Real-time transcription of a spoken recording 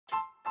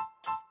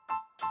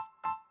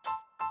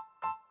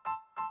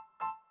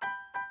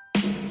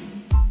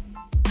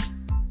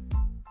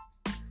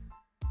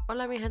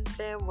Hola mi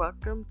gente,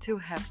 welcome to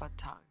Hepa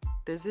Talk.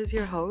 This is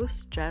your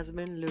host,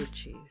 Jasmine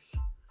Luchis.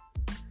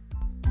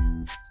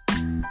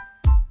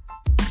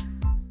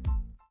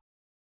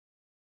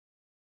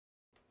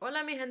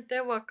 Hola mi gente,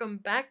 welcome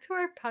back to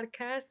our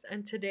podcast.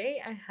 And today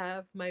I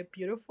have my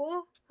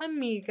beautiful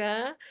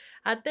amiga,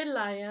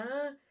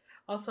 Atelaya,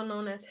 also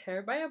known as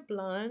Hair by a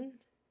Blonde.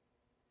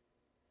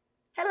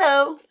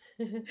 Hello.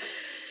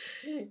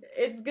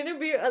 It's gonna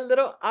be a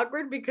little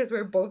awkward because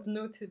we're both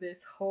new to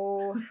this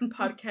whole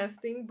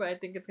podcasting, but I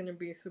think it's gonna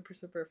be super,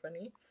 super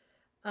funny.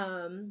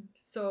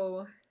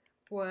 So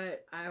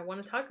what I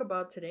want to talk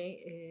about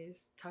today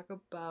is talk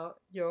about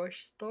your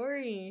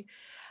story.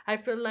 I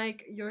feel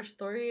like your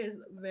story is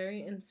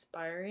very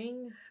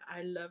inspiring.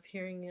 I love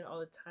hearing it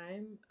all the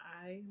time.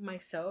 I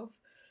myself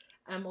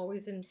am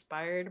always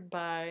inspired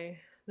by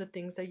the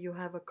things that you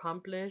have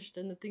accomplished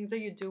and the things that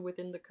you do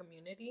within the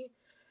community.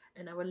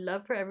 And I would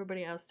love for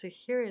everybody else to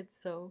hear it.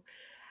 So,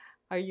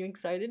 are you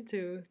excited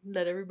to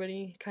let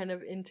everybody kind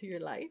of into your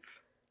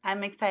life?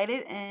 I'm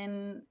excited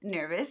and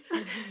nervous.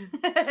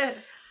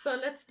 So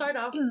let's start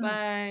off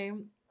by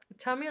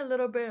tell me a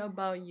little bit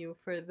about you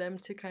for them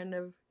to kind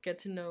of get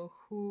to know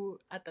who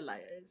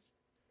Atalaya is.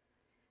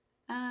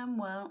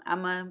 Well,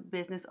 I'm a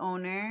business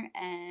owner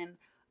and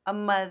a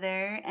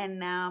mother, and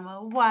now I'm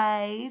a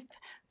wife.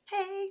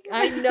 Hey.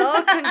 I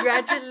know,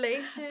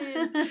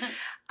 congratulations.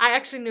 I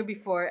actually knew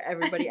before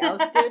everybody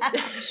else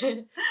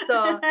did.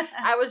 So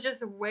I was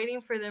just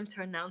waiting for them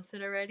to announce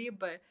it already,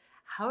 but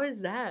how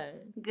is that?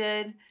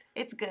 Good.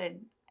 It's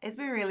good. It's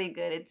been really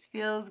good. It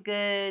feels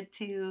good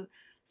to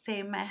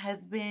say my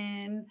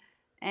husband.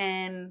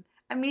 And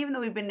I mean, even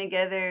though we've been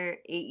together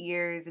 8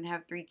 years and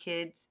have 3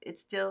 kids,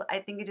 it's still, I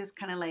think it just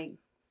kind of like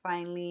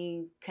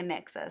finally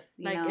connects us,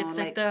 Like it's like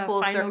like the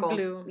full final circle.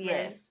 glue, right?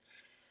 Yes.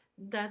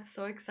 That's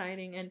so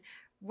exciting. And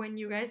when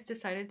you guys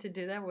decided to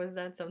do that, was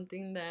that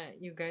something that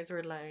you guys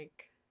were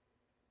like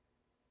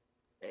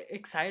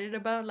excited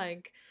about?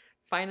 Like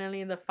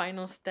finally the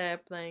final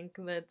step, like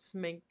let's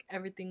make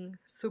everything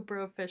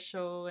super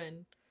official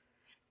and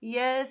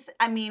Yes,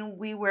 I mean,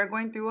 we were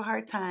going through a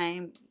hard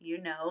time.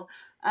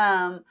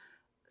 Um,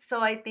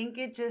 so I think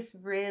it just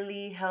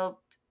really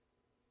helped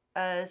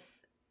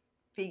us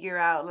figure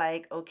out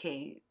like,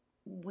 okay,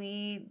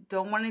 we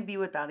don't want to be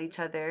without each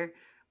other.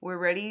 We're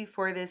ready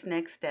for this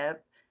next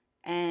step.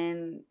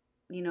 And,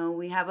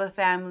 we have a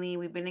family.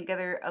 We've been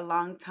together a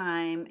long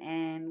time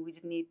and we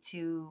just need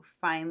to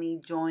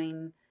finally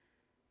join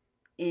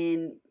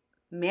in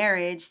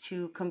marriage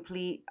to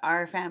complete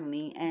our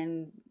family.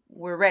 And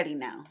we're ready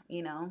now.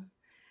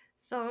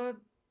 so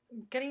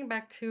getting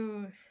back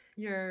to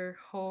your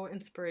whole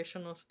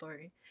inspirational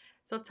story.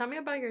 So tell me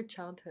about your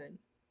childhood.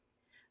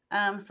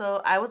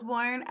 So I was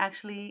born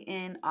actually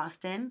in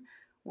Austin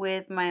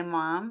with my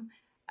mom.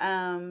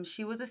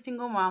 She was a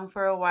single mom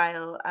for a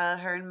while.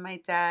 Her and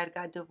my dad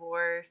got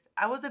divorced.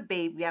 I was a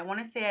baby. I want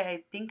to say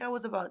I think I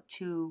was about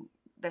 2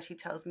 that she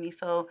tells me.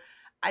 So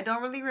I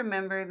don't really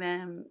remember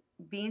them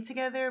being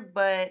together,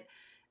 but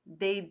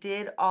they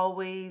did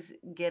always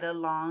get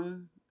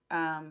along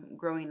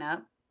growing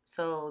up.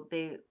 So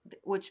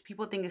which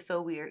people think is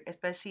so weird,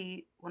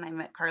 especially when I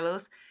met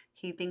Carlos.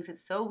 He thinks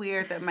it's so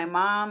weird that my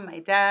mom, my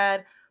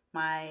dad,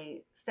 my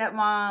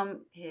stepmom,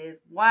 his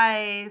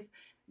wife,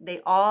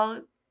 they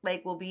all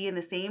like will be in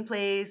the same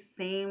place,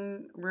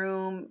 same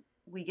room.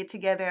 We get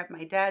together at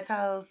my dad's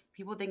house.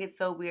 People think it's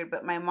so weird,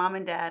 but my mom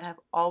and dad have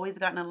always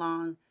gotten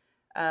along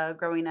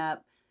growing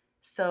up.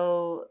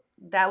 So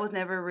that was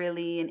never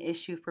really an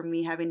issue for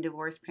me having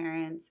divorced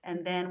parents.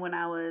 And then when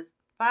I was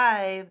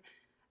 5,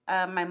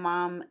 my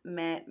mom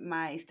met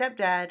my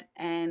stepdad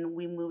and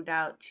we moved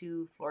out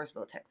to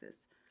Floresville,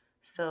 Texas.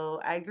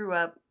 So I grew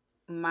up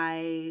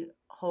my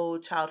whole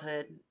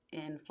childhood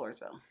in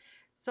Floresville.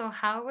 So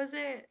how was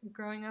it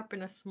growing up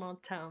in a small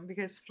town?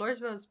 Because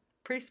Floresville is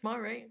pretty small,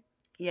 right?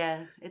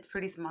 Yeah, it's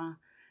pretty small.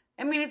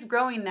 I mean, it's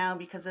growing now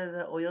because of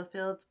the oil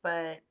fields,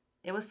 but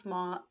it was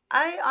small.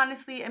 I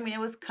mean, it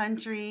was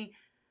country.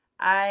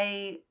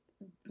 I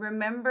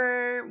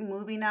remember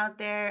moving out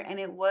there and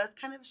it was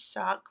kind of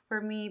shock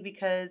for me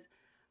because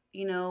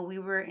we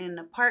were in an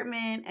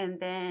apartment and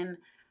then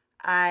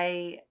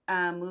I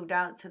moved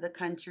out to the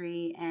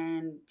country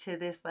and to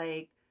this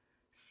like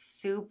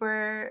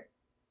super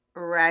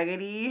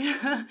raggedy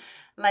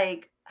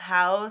like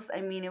house.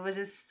 I mean, it was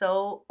just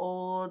so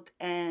old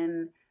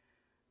and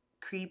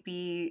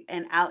creepy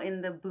and out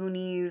in the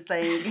boonies.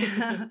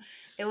 Like,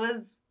 it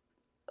was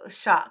a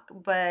shock.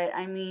 But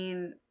I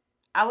mean,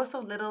 I was so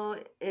little,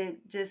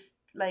 it just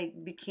like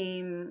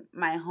became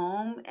my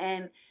home.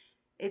 And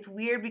it's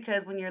weird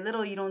because when you're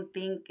little, you don't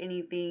think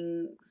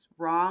anything's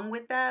wrong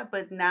with that.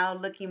 But now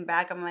looking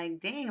back, I'm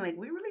like, dang, like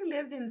we really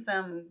lived in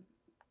some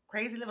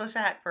crazy little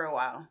shack for a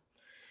while.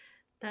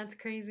 That's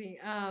crazy.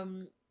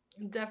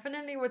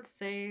 Definitely would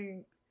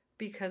say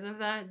because of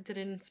that, did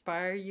it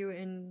inspire you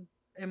in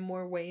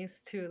more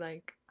ways to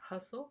like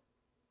hustle?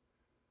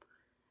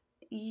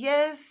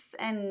 Yes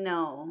and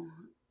no.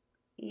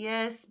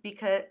 Yes,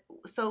 because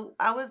so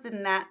I was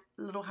in that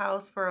little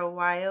house for a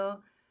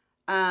while.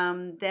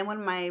 Then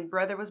when my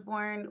brother was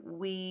born,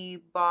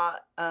 we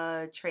bought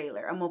a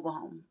trailer, a mobile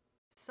home.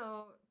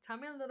 So tell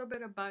me a little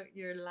bit about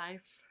your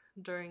life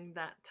during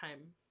that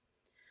time.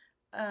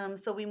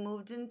 So we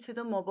moved into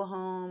the mobile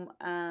home.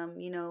 I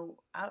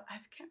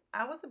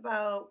was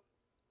about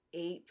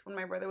 8 when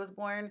my brother was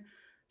born.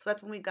 So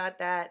that's when we got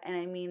that. And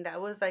I mean, that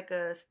was like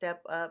a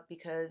step up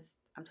because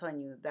I'm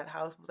telling you, that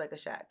house was like a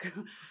shack.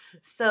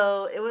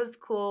 So it was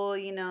cool,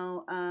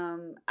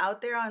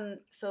 out there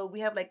so we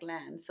have like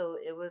land. So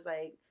it was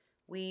like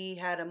we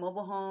had a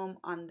mobile home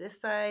on this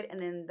side, and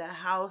then the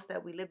house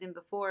that we lived in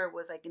before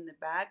was like in the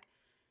back.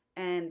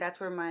 And that's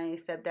where my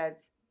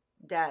stepdad's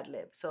dad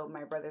lived. So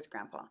my brother's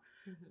grandpa.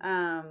 Mhm.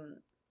 Um,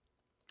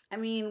 I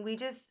mean, we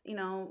just, it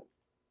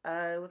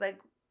was like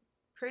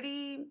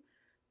pretty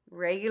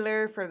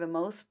regular for the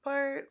most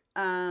part.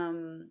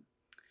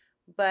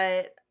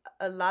 But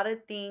a lot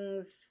of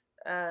things,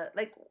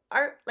 like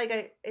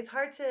it's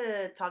hard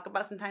to talk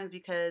about sometimes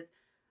because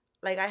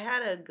like I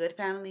had a good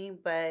family,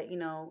 but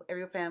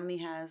every family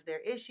has their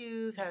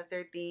issues, has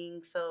their Yes.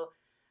 things. So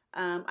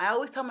I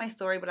always tell my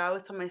story, but I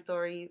always tell my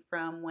story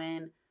from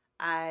when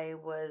I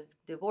was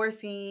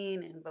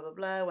divorcing and blah blah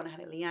blah. When I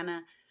had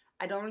Eliana,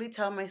 I don't really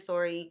tell my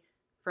story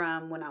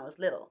from when I was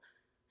little.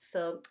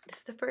 So this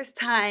is the first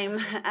time.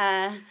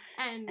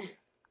 And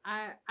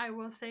I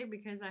will say,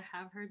 because I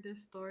have heard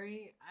this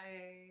story,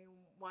 I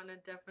want to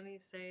definitely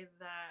say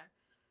that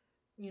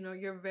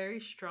you're very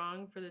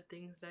strong for the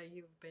things that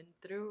you've been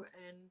through,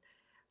 and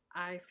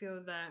I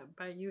feel that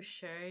by you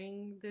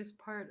sharing this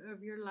part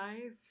of your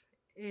life,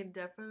 it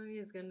definitely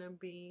is going to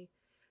be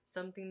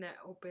something that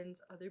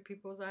opens other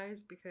people's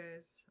eyes,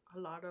 because a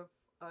lot of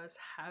us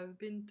have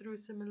been through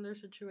similar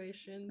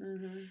situations.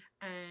 Mhm.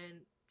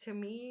 And to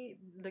me,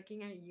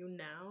 looking at you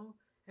now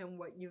and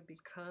what you've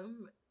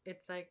become,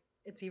 it's like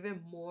it's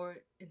even more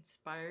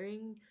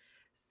inspiring.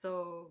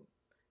 So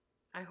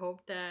I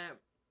hope that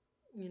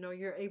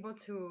you're able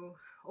to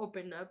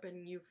open up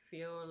and you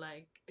feel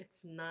like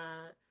it's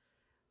not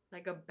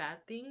like a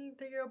bad thing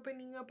that you're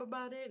opening up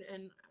about it.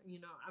 And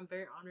I'm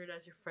very honored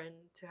as your friend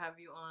to have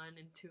you on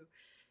and to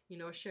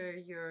share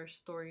your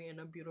story in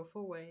a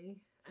beautiful way.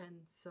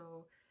 And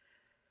so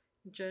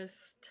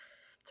just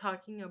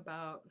talking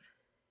about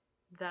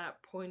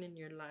that point in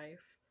your life,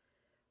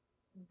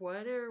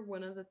 what are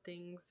one of the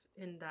things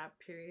in that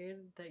period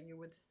that you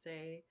would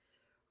say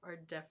are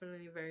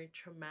definitely very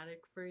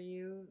traumatic for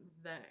you,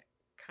 that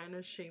kind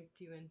of shaped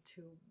you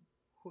into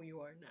who you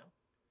are now?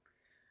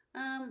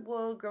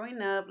 Well,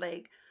 growing up,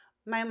 like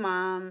my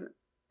mom,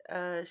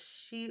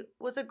 she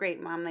was a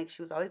great mom. Like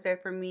she was always there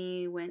for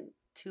me, went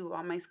to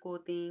all my school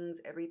things,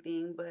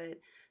 everything, but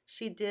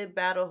she did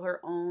battle her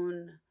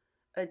own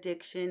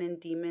addiction and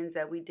demons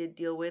that we did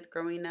deal with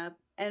growing up.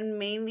 And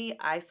mainly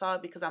I saw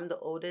it because I'm the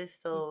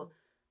oldest, so Hmm.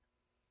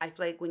 I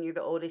feel like when you're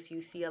the oldest,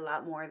 you see a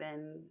lot more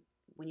than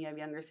when you have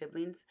younger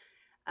siblings.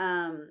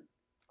 Um,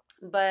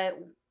 but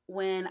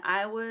when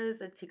I was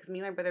a teen, because me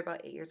and my brother are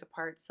about 8 years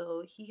apart,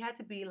 so he had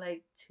to be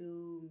like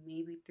 2,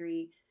 maybe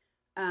 3.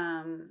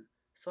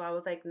 So I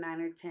was like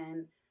 9 or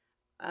 10.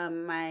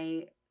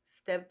 My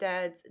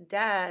stepdad's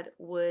dad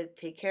would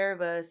take care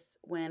of us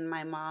when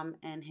my mom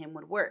and him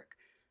would work.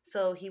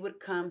 So he would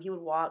come, he would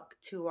walk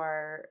to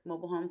our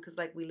mobile home because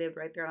like we lived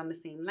right there on the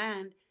same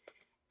land.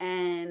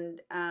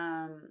 And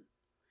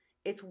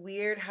it's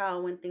weird how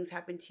when things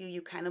happen to you,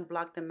 you kind of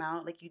block them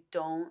out, like you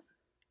don't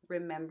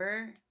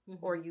remember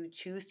or Hmm. you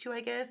choose to,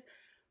 I guess.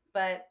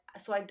 But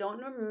so I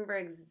don't remember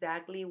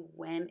exactly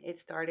when it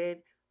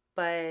started,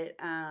 but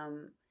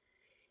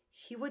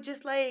he would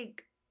just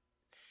like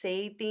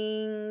say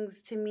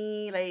things to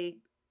me like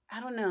I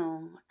don't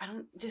know. I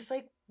don't just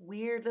like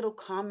weird little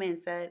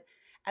comments that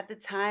at the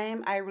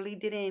time I really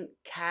didn't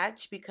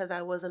catch because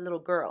I was a little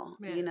girl,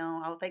 Yeah.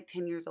 I was like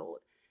 10 years old.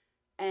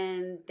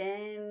 And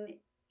then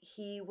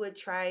he would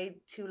try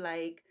to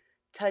like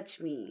touch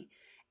me,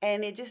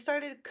 and it just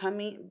started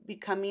coming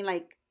becoming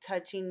like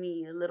touching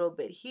me a little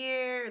bit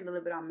here, a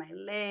little bit on my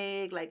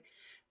leg, like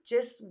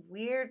just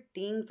weird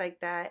things like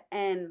that.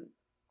 And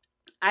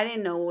I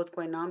didn't know what was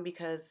going on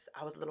because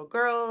I was a little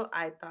girl.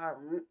 I thought,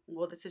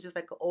 well, this is just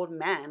like an old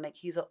man, like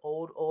he's an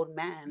old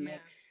man,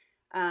 like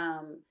Yeah.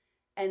 um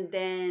and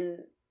then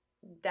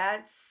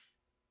that's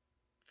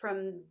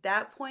from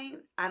that point,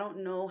 I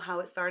don't know how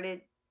it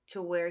started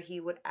to where he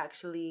would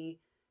actually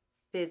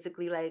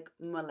physically like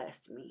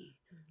molest me.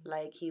 Hmm.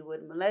 Like he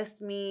would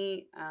molest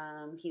me,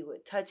 he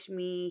would touch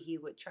me, he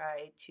would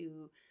try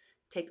to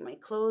take my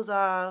clothes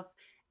off.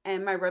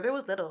 And my brother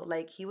was little,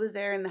 like he was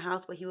there in the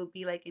house, but he would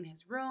be like in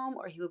his room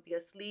or he would be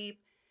asleep.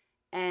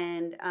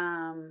 And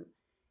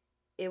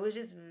it was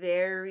just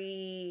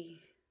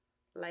very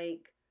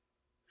like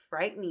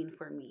frightening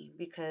for me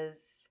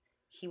because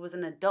he was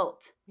an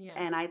adult Yeah.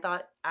 and I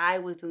thought I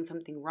was doing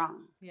something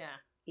wrong, Yeah.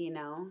 you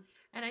know?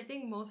 And I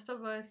think most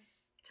of us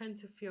tend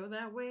to feel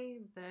that way,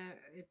 that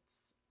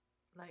it's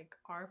like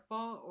our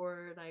fault,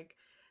 or like,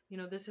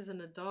 this is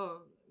an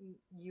adult.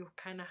 You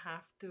kind of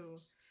have to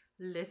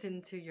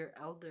listen to your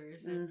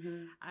elders. And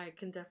Mhm. I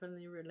can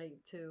definitely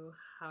relate to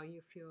how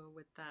you feel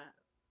with that.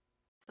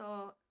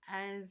 So,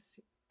 as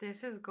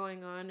this is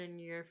going on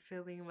and you're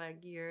feeling like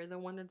you're the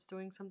one that's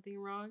doing something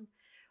wrong,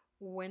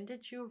 when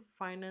did you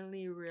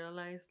finally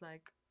realize,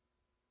 like,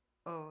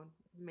 oh,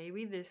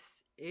 maybe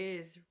this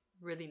is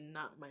really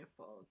not my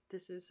fault?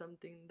 This is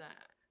something that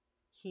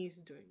he's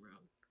doing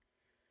wrong.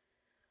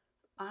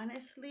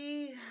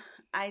 Honestly,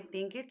 I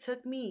think it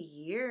took me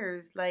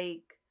years.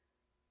 Like,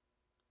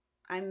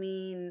 I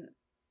mean,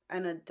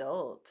 an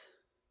adult.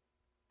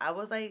 I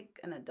was like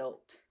an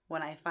adult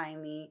when I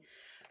finally,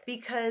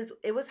 because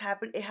it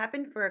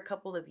happened for a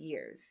couple of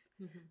years.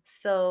 Mm-hmm.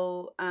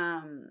 So,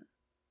 I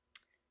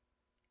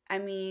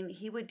mean,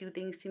 he would do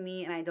things to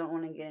me, and I don't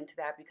want to get into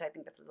that because I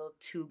think that's a little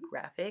too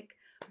graphic.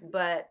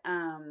 But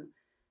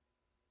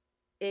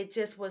it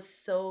just was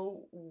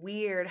so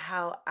weird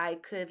how I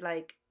could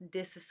like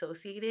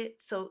disassociate it.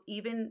 So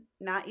even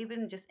not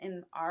even just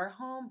in our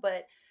home,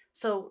 but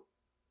so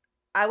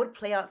I would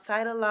play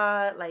outside a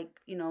lot. Like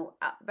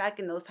back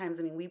in those times,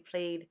 I mean, we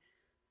played.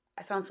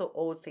 I sound so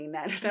old saying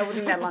that. That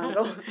wasn't that long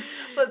ago.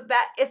 But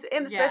back,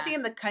 and Yeah. especially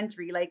in the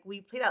country, like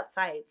we played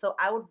outside. So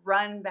I would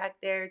run back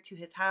there to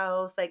his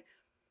house, like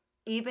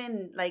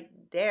even like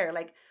there,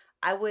 like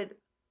I would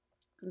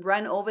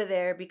run over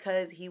there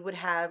because he would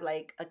have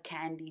like a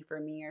candy for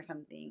me or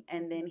something,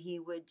 and then he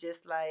would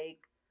just like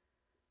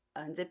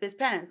unzip his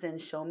pants and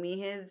show me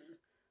his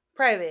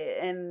private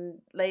and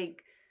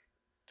like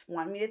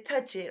want me to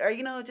touch it, or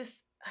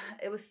just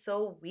it was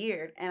so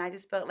weird, and I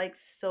just felt like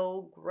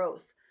so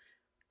gross.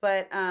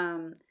 But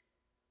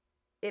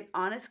it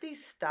honestly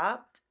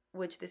stopped,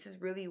 which this is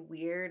really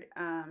weird.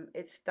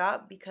 It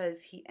stopped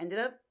because he ended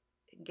up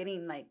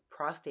getting like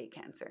prostate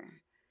cancer,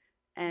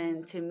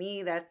 and Mm. to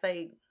me that's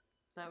like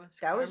That was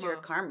that was your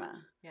karma.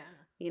 karma, Yeah.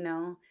 you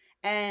know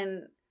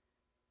and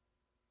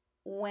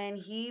when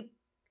he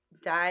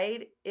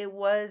died, it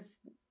was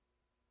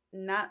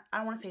not, I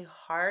don't want to say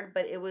hard,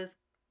 but it was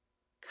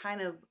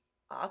kind of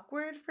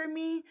awkward for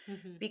me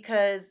Mm-hmm.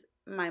 because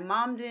my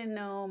mom didn't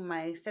know,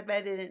 my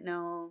stepdad didn't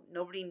know,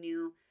 nobody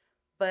knew,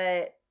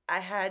 but I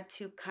had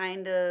to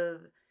kind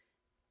of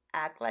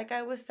act like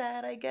I was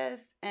sad, I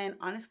guess. And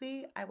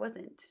honestly, I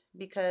wasn't,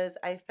 because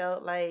I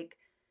felt like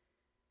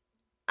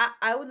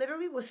I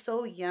literally was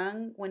so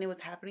young when it was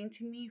happening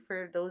to me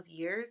for those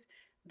years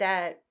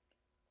that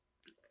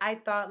I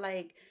thought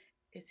like,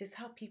 is this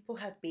how people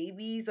have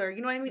babies? Or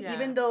you know what I mean? Yeah.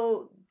 Even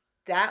though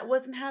that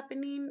wasn't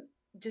happening,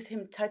 just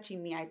him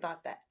touching me, I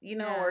thought that, or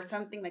Yeah.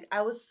 something. Like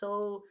I was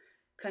so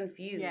Yeah.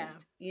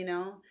 confused.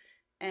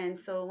 And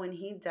so when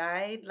he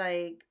died,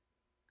 like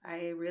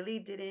I really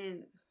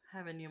didn't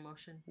Have any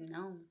emotion.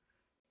 know.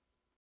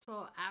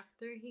 So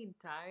after he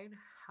died,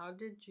 how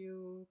did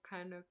you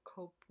kind of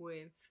cope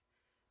with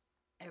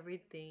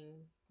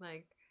everything?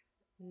 Like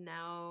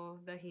now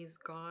that he's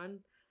gone,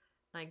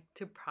 like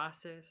to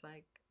process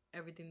like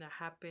everything that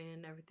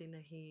happened, everything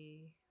that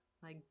he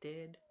like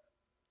did.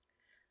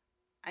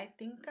 I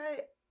think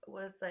I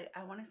was like,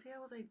 I want to say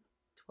I was like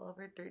 12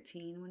 or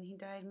 13 when he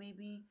died,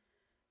 maybe.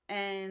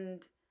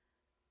 And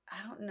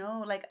I don't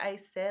know, like I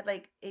said,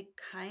 like it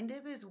kind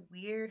of is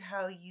weird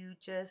how you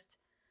just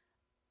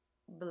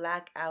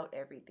black out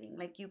everything.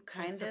 Like you Like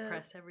kind of,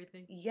 suppress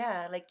everything.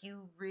 yeah, like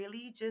you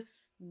really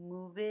just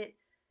move it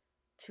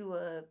to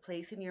a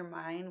place in your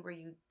mind where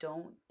you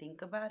don't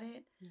think about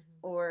it, Mm-hmm.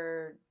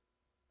 or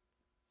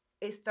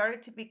it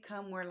started to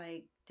become where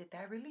like, did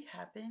that really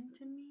happen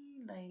to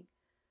me? Like,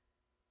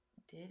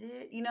 did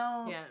it?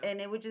 Yeah. And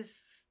it would just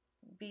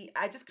be,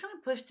 I just kind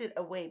of pushed it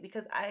away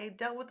because I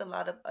dealt with a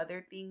lot of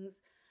other things.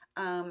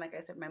 Like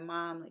I said, my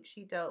mom, like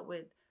she dealt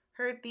with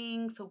her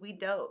things, so we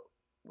dealt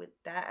with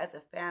that as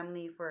a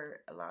family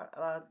for a lot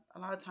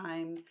of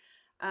time.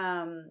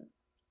 Um,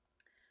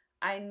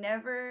 I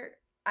never,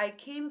 I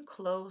came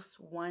close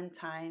one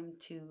time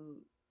to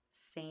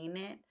saying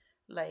it,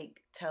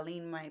 like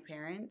telling my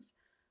parents,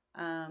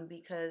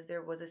 because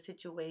there was a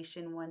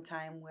situation one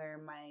time where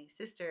my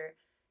sister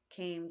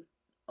came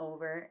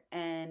over,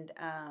 and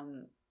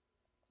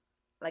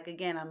like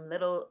again, I'm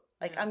little,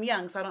 like Yeah. I'm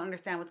young, so I don't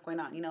understand what's going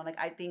on. Like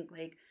I think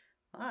like,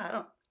 oh, I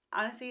don't,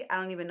 honestly, I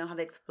don't even know how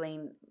to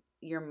explain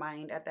your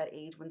mind at that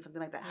age when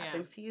something like that Yeah.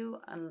 happens to you.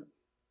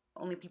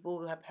 Only people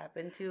who have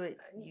happened to it,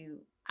 you.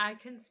 I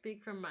can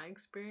speak from my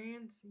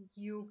experience.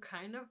 You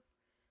kind of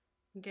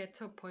get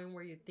to a point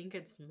where you think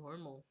it's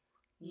normal.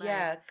 Like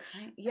Yeah,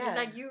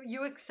 yeah.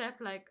 you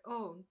accept like,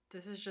 oh,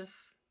 this is just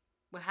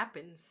what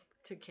happens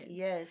to kids.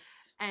 Yes.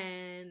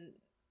 And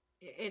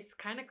it's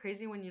kind of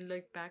crazy when you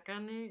look back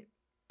on it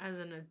as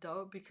an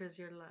adult, because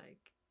you're like,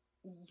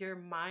 your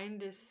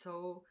mind is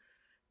so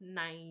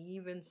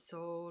naive and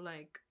so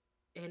like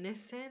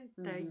innocent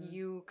that Mhm.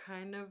 you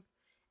kind of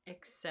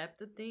accept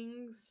the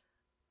things,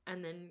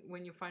 and then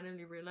when you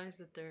finally realize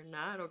that they're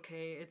not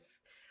okay,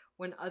 it's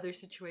when other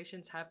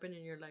situations happen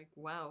and you're like,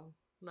 wow,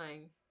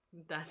 like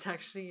that's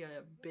actually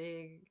a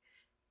big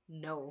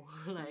no.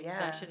 Like that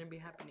Yeah. shouldn't be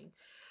happening.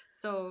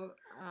 So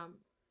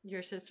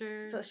your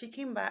sister. So she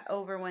came back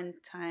over one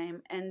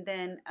time, and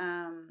then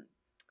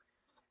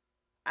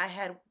I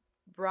had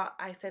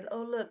I said,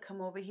 "Oh, look,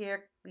 come over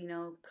here,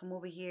 come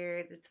over here.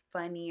 It's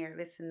funny or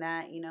this and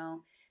that.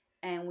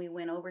 And we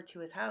went over to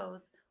his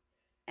house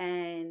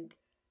and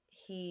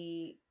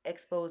he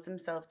exposed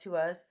himself to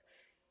us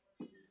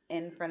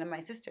in front of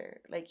my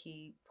sister. Like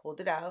he pulled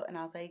it out and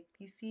I was like,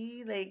 "You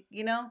see, like.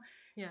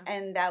 Yeah.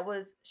 And that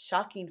was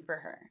shocking for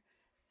her.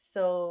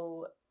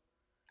 So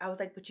I was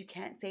like, "But you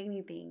can't say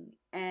anything."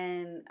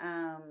 And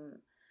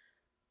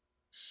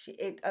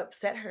it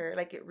upset her.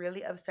 Like it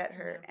really upset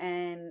her, Yeah.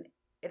 and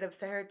it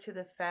upset her to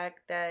the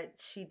fact that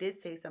she did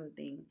say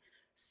something.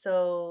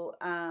 So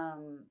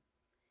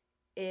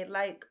it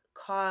like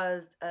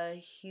caused a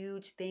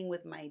huge thing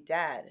with my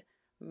dad.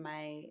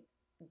 My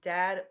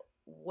dad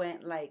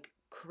went like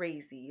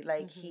crazy.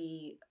 Like Mhm.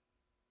 he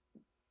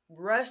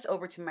rushed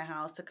over to my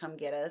house to come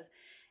get us,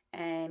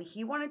 and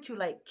he wanted to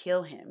like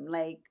kill him,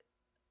 like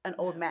an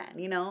old Yeah.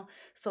 man.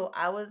 So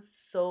I was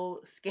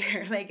so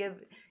scared. Like if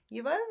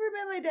you've ever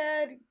met my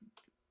dad,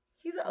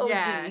 he's an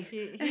Yeah, OG.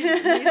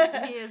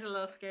 he is a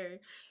little scary.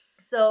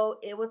 So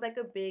it was like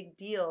a big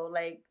deal.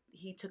 Like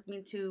he took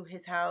me to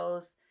his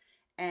house,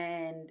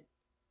 and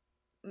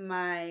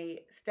my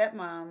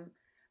stepmom,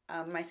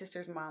 my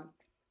sister's mom,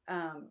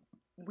 um,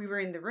 we were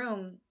in the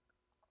room,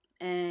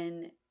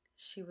 and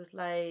she was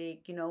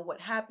like, what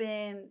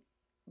happened,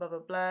 blah blah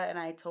blah, and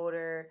I told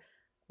her,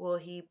 well,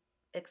 he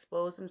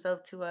exposed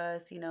himself to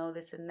us,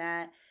 this and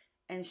that,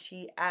 and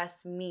she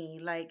asked me,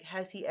 like,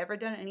 has he ever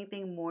done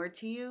anything more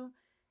to you?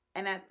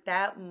 And at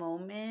that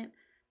moment,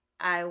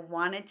 I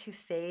wanted to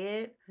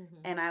say it,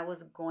 Mhm. and I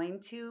was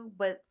going to,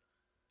 but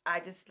I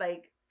just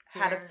like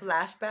had a Fear.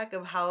 flashback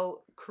of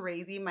how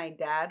crazy my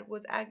dad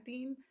was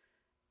acting,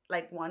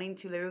 like wanting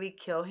to literally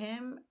kill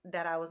him,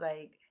 that I was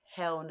like,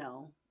 hell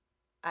no.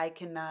 I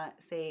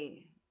cannot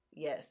say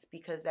yes,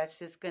 because that's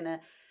just gonna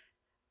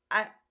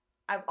I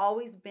I've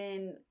always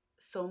been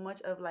so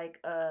much of like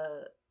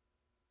a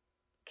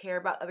care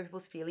about other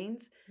people's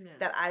feelings, Yeah.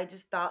 that I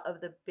just thought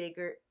of the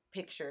bigger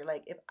picture.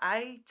 Like if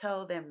I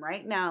tell them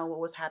right now what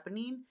was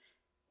happening,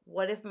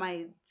 what if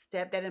my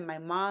stepdad and my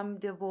mom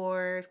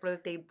divorce? What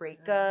if they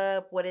break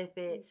up? What if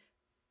it,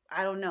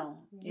 I don't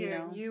know, you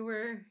know? You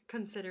were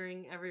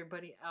considering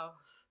everybody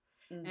else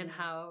and Hmm.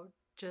 how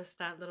just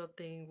that little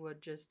thing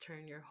would just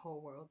turn your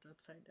whole world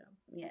upside down.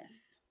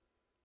 Yes.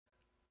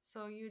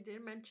 So you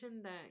did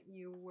mention that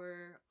you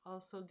were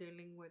also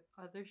dealing with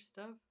other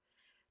stuff.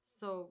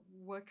 So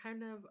what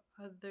kind of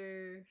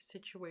other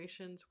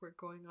situations were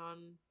going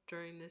on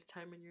during this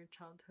time in your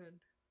childhood?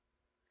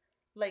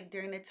 Like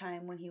during the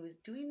time when he was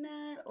doing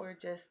that, or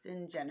just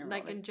in general?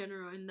 Like Like, in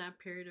general in that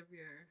period of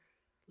your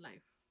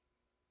life.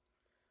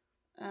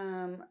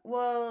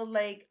 well,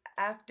 like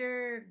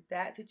after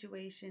that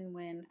situation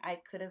when I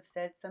could have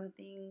said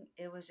something,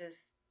 it was just,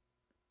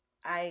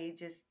 I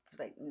just was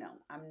like, no,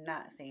 I'm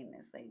not saying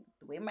this. Like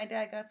the way my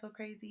dad got so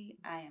crazy,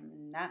 I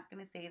am not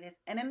gonna say this.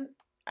 And then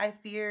I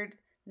feared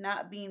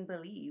not being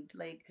believed.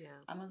 Like Yeah.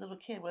 I'm a little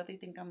kid. What if they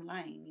think I'm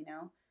lying?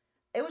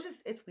 It was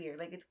just, it's weird.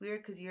 Like it's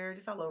weird because you're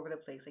just all over the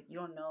place. Like you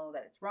don't know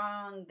that it's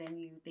wrong, then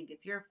you think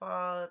it's your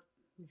fault.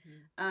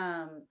 Mhm.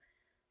 Um,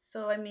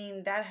 so I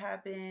mean that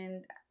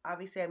happened.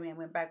 Obviously, I mean I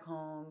went back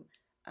home.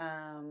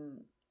 Um,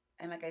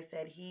 and like I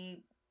said,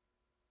 he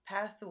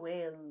passed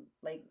away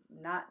like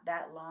not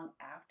that long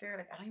after.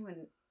 Like I don't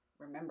even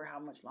remember how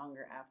much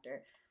longer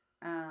after.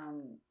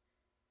 Um,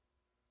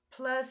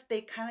 Plus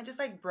they kind of just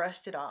like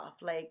brushed it off.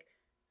 Like,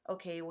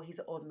 okay, well he's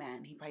an old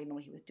man. He probably know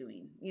what he was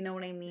doing. You know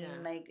what I mean?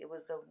 Yeah. Like it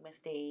was a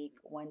mistake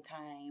one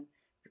time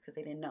because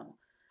they didn't know.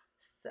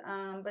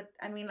 So, but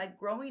I mean, like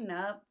growing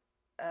up,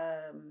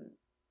 um,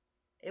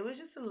 it was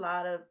just a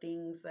lot of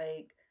things,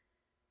 like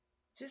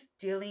just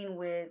dealing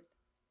with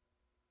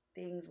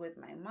things with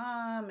my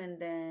mom, and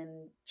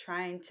then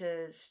trying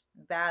to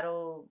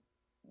battle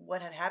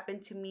what had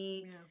happened to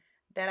me, Yeah.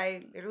 that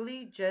I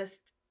literally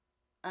just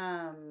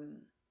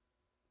um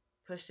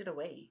pushed it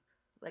away.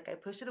 Like I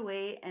pushed it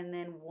away, and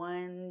then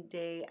one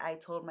day I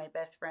told my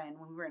best friend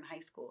when we were in high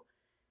school,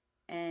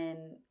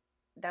 and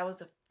that was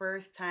the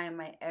first time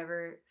I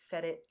ever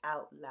said it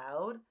out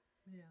loud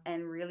Yeah.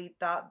 and really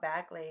thought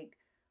back, like,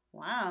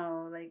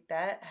 wow, like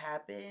that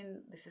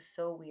happened. This is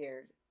so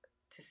weird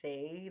to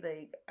say.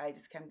 Like, I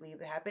just can't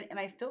believe it happened. And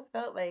I still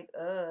felt like,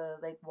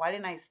 why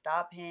didn't I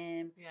stop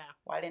him? Yeah.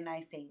 Why didn't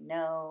I say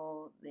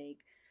no? Like,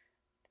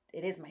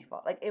 it is my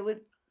fault. Like, it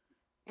would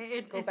go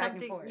It's back and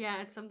something, forth.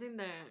 yeah, it's something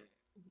that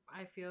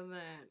I feel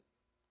that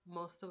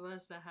most of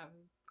us that have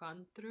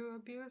gone through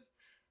abuse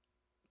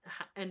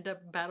end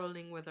up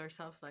battling with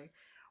ourselves, like,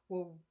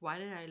 well, why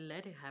did I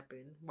let it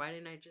happen? Why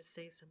didn't I just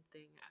say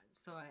something?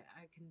 So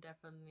I can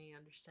definitely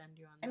understand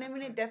you on And I that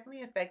mean, it part.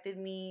 definitely affected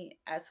me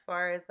as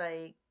far as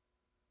like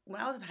when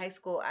I was in high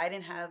school, I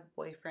didn't have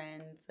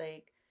boyfriends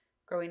like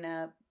growing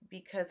up,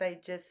 because I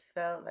just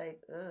felt like,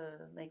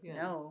 ugh, like Yeah.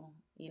 no,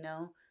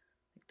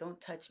 like don't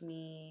touch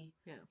me.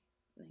 Yeah.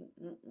 Like,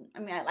 mm-mm. I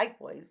mean, I like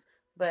boys,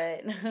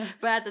 but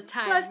But at the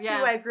time, plus two,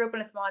 yeah. I grew up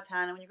in a small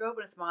town, and when you grow up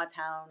in a small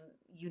town,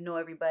 you know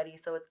everybody,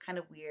 so it's kind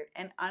of weird.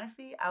 And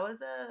honestly, I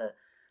was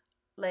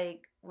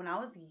like when I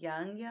was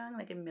young,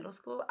 like in middle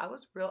school, I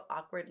was real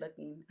awkward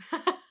looking.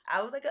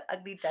 I was like an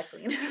ugly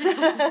duckling.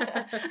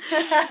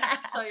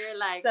 So you're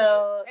like,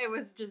 So it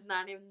was just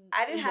not even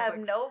I in didn't the have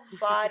books. no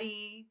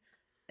body.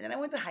 And then I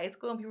went to high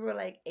school and people were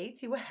like, AT,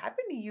 what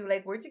happened to you?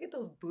 Like, where'd you get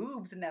those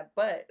boobs and that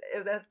butt?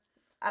 That's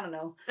I don't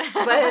know.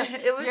 But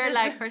it was You're just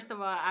like, first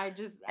of all,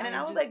 and then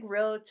I was like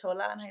real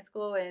chola in high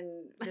school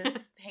and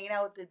just hanging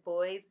out with the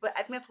boys. But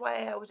I think that's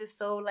why I was just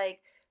so like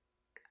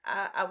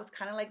I was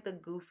kind of like the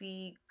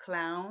goofy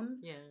clown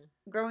yeah.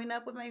 growing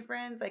up with my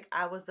friends. Like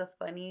I was the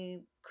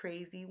funny,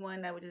 crazy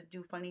one that would just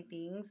do funny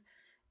things.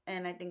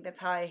 And I think that's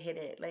how I hid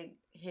it. Like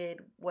hid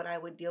what I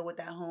would deal with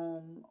at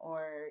home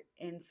or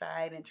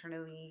inside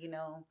internally, you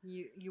know.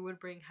 You would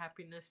bring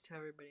happiness to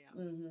everybody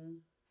else. Hmm.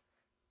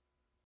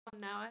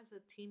 Now, as a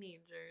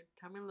teenager,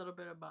 tell me a little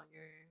bit about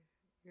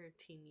your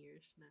teen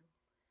years now.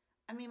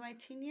 I mean, my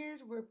teen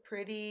years were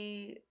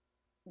pretty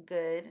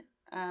good.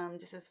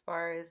 Just as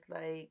far as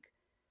like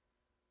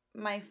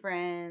my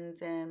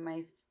friends and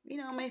my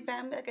my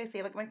family, like I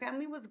say, like my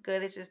family was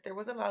good. It's just there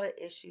was a lot of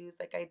issues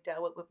like I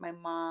dealt with my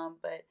mom,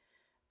 but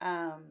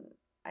um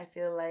I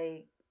feel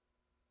like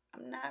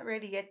I'm not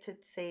ready yet to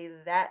say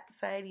that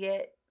side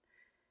yet.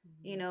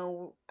 You Mm-hmm.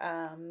 know,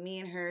 me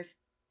and her,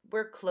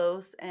 we're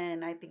close,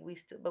 and I think we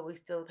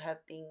still have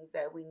things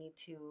that we need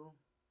to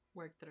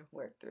Work through.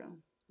 work through.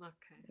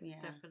 Okay,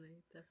 Yeah.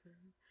 definitely.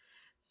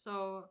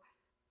 So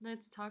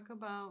let's talk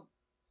about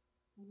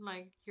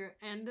like your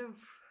end of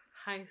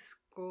high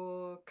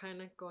school,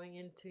 kind of going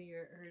into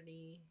your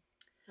early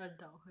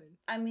adulthood.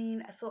 I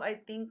mean, so I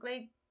think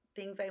like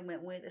things I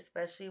went with,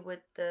 especially with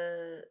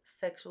the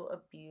sexual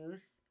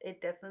abuse,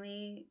 it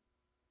definitely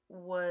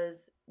was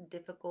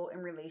difficult in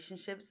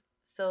relationships.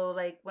 So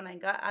like when I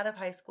got out of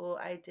high school,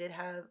 I did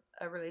have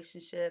a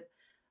relationship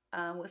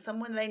with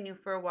someone that I knew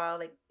for a while.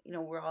 Like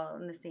we're all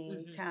in the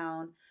same Mm-hmm.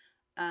 town.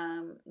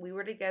 We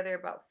were together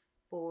about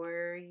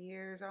 4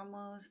 years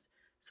almost.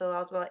 So I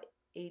was about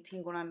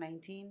 18, going on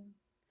 19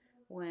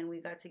 when we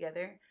got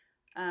together.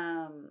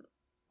 Um,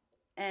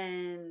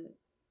 and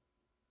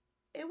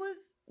it was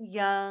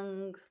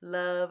young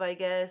love, I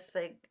guess.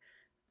 Like,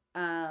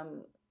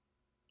 um,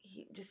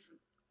 he just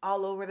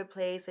all over the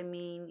place. I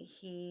mean,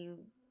 he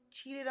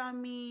cheated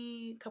on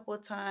me a couple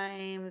of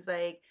times.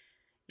 Like,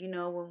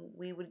 when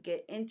we would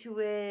get into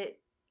it,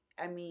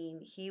 I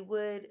mean, he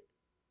was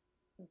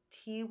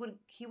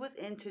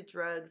into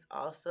drugs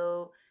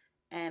also,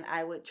 and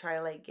I would try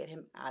to like get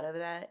him out of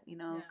that,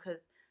 Yeah.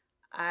 because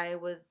I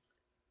was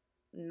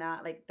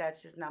not like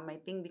that's just not my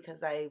thing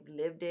because I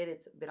lived it.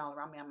 It's been all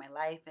around me all my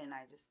life, and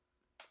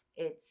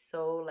it's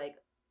so like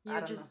I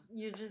don't know.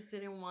 You just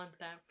didn't want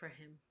that for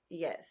him.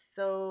 Yes.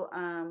 So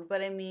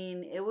but I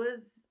mean, it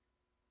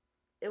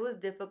was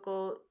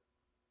difficult,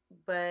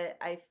 but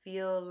I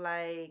feel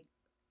like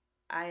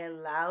I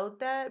allowed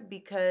that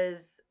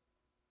because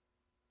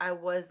I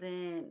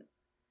wasn't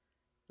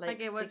Like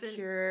like it wasn't.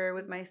 secure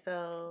with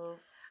myself.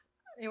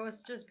 It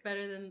was just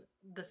better than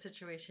the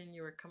situation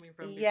you were coming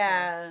from before.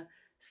 Yeah.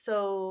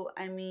 So,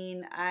 I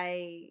mean,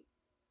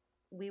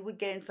 we would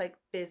get into like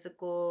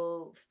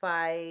physical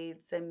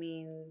fights. I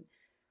mean,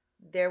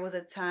 there was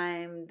a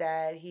time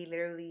that he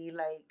literally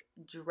like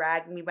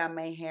dragged me by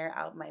my hair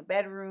out my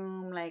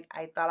bedroom. Like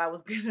I thought I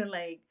was gonna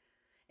like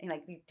and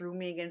like he threw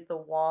me against the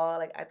wall.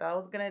 Like I thought I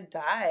was gonna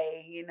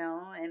die.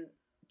 And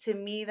to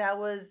me that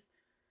was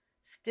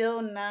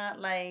still not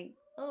like,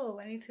 oh,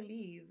 I need to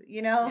leave.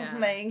 Yeah.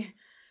 Like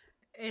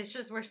It's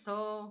just we're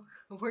so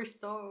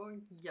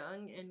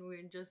young and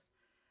we're just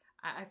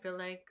I feel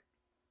like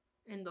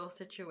in those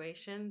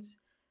situations,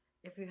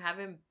 if you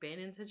haven't been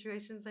in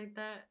situations like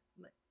that,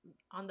 like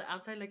on the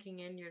outside looking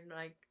in, you're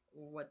like,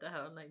 what the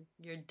hell? Like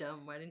you're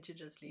dumb. Why didn't you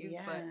just leave?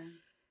 But yeah.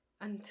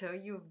 until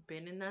you've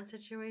been in that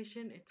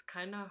situation, it's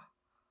kind of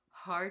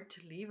hard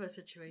to leave a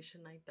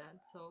situation like that.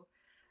 So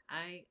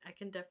I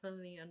can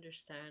definitely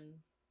understand,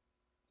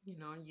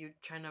 you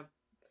trying to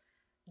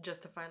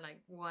justify like,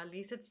 well, at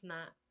least it's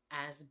not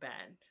as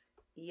bad.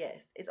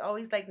 Yes, it's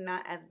always like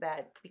not as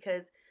bad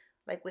because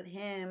like with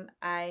him,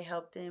 I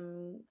helped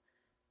him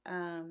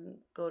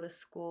go to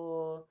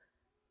school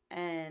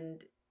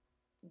and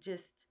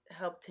just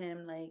helped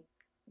him like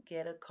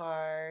get a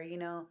car.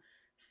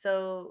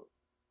 So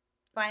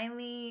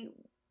finally,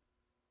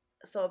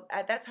 so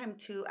at that time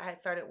too, I had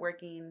started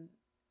working.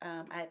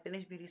 I had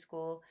finished beauty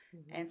school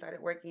Hmm. and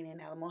started working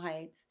in Alamo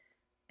Heights,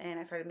 and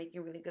I started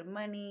making really good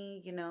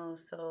money.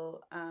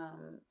 So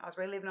I was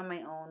really living on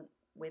my own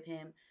with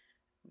him,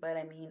 but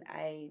I mean,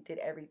 I did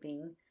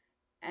everything.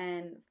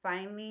 And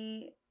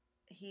finally,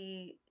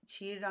 he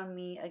cheated on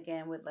me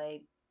again with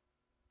like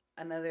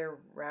another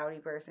rowdy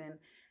person.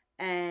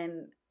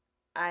 And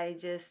I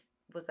just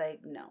was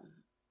like, no,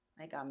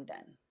 like I'm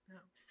done. Yeah.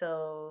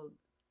 So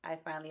I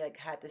finally like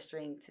had the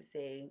strength to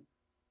say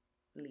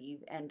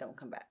leave and don't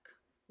come back.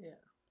 Yeah.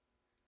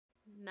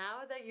 Now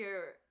that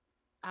you're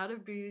out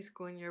of beauty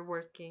school and you're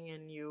working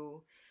and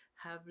you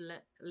have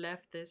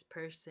left this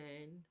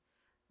person,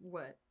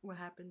 what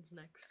happens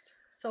next?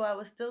 So I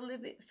was still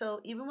living. So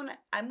even when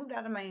I moved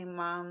out of my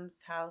mom's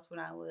house when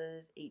I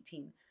was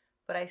 18,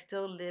 but I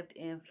still lived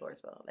in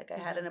Floresville. Like I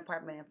had Mm-hmm. an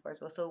apartment in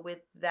Floresville. So with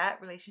that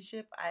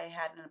relationship, I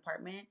had an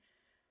apartment.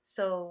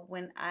 So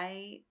when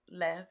I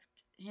left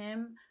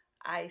him,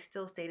 I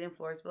still stayed in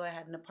Floresville. I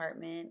had an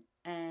apartment,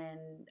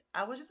 and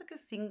I was just like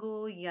a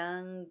single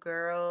young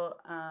girl,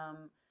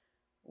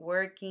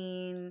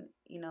 working.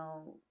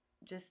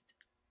 Just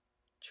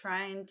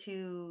trying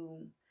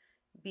to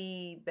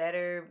be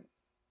better.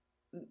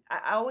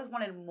 I always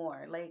wanted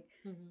more. Like,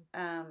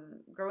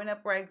 Mm-hmm. growing up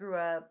where I grew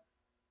up,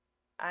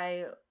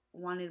 I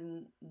wanted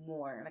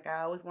more. Like,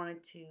 I always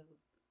wanted to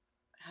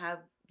have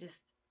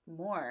just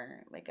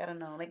more. Like, I don't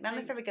know, like not Like,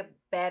 necessarily like a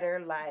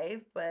better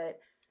life, but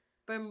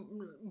but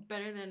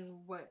better than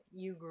what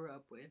you grew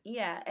up with.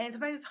 yeah. And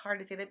sometimes it's hard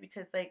to say that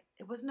because like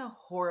it wasn't a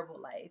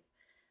horrible life.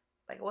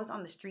 Like, I wasn't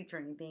on the streets or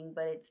anything,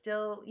 but it's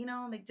still,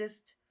 like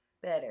just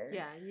better.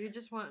 Yeah, you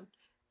just want.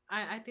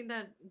 I think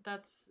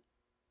that's,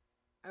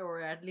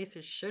 or at least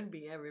it should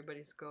be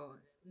everybody's goal.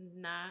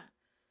 Not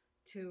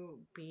to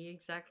be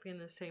exactly in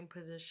the same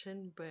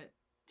position, but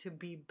to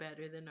be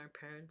better than our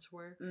parents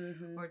were,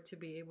 Mm-hmm. or to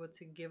be able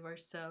to give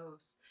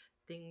ourselves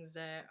things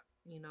that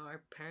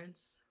our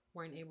parents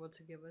weren't able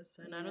to give us.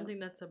 And I don't Yeah. think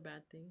that's a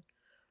bad thing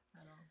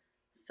at all.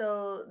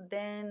 So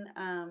then,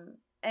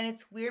 and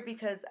it's weird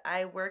because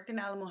I worked in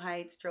Alamo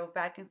Heights, drove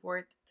back and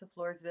forth to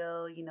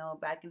Floresville,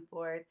 back and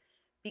forth,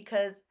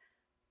 because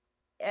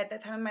at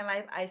that time in my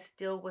life, I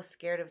still was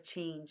scared of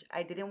change.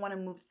 I didn't want to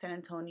move to San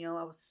Antonio.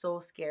 I was so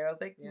scared. I was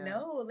like, Yeah.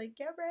 no, like,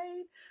 yeah,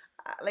 right.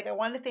 Like, I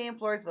wanted to stay in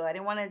Floresville. I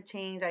didn't want to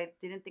change. I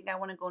didn't think I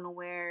want to go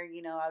nowhere.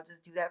 I'll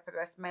just do that for the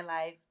rest of my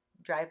life,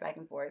 drive back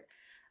and forth.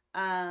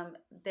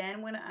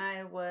 Then when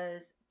I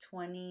was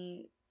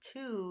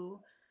 22,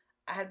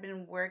 I had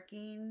been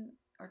working,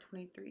 or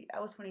 23. I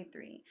was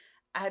 23.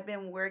 I had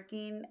been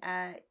working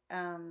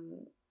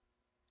in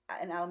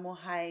Alamo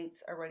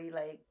Heights already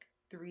like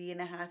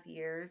 3.5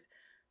 years.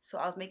 So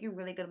I was making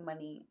really good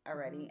money Mm-hmm.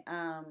 already.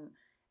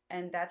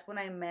 And that's when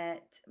I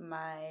met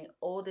my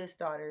oldest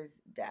daughter's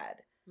dad.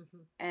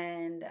 Mm-hmm.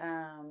 And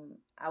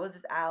I was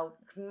just out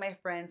because my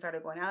friends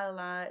started going out a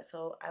lot.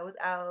 So I was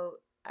out.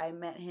 I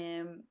met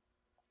him,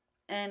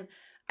 and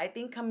I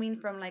think coming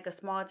from like a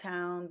small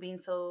town, being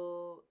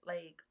so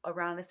like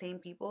around the same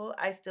people,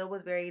 I still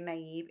was very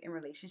naive in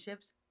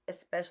relationships,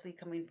 especially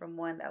coming from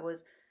one that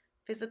was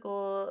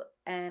physical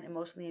and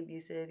emotionally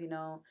abusive,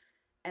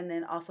 and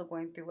then also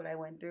going through what I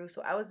went through.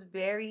 So I was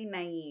very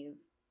naive,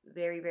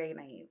 very, very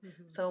naive.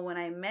 Mm-hmm. So when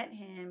I met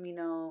him,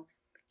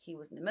 he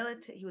was in the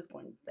military, he was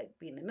going like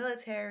be in the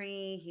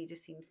military. He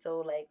just seemed so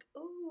like,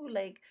 ooh,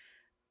 like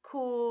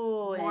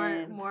cool more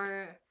and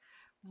more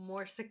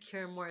more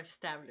secure, more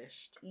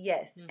established.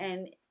 yes, Mm-hmm.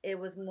 and it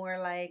was more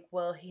like,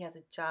 well, he has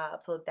a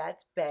job, so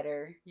that's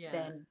better Yeah.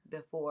 than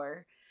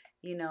before,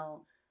 you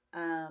know.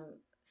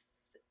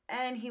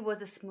 And he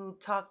was a smooth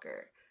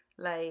talker,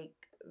 like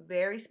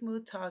very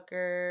smooth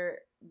talker,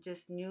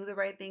 just knew the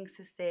right things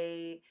to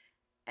say,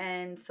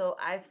 and so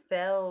I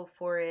fell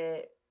for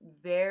it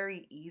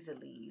very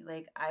easily.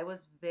 Like I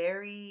was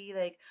very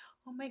like,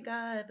 oh my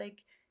god, like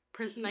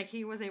Like he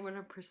he was able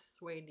to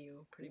persuade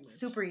you pretty much.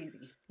 super easy.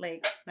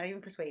 Like not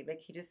even persuade. Like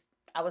he just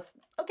I was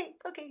okay,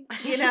 okay.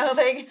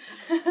 Like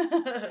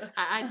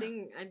I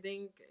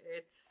think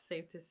it's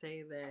safe to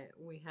say that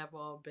we have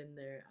all been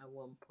there at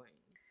one point.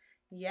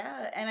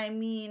 yeah, and I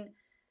mean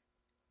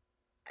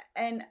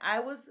and I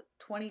was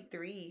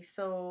 23,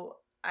 so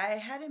I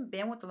hadn't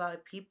been with a lot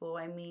of people.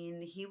 I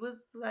mean, he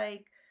was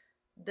like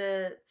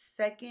the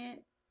second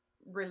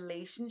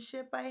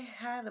relationship I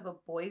had of a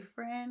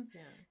boyfriend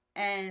Yeah.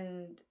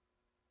 and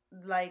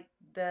like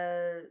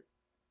the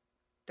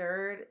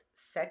third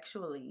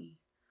sexually.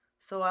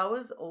 So I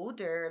was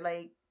older.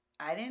 Like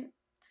I didn't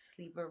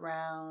sleep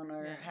around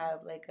or Yeah.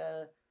 have like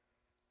a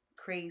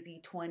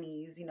crazy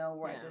 20s,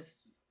 where I Yeah. just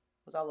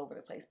was all over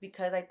the place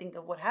because I think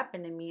of what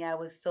happened to me. I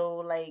was so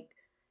like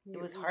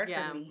it was hard for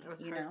Yeah, me, it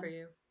was hard for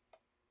you.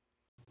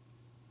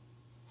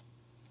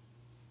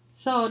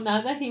 So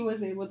now that he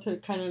was able to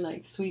kind of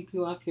like sweep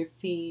you off your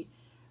feet,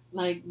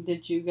 like,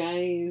 did you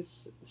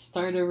guys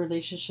start a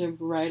relationship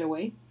right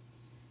away?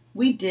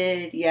 We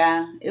did,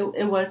 yeah.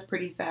 It was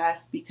pretty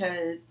fast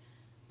because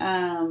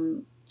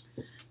um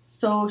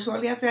so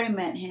shortly after I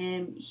met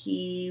him,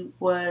 he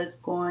was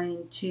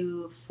going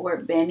to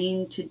Fort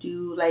Benning to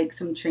do like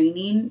some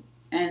training.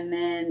 And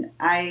then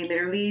I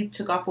literally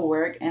took off of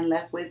work and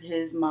left with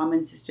his mom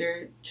and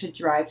sister to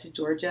drive to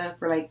Georgia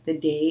for like the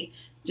day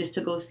just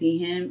to go see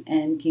him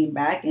and came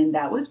back. And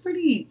that was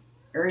pretty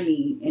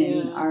early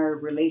in Yeah. our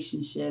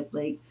relationship.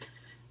 Like,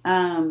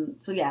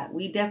 so yeah,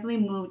 we definitely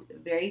moved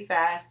very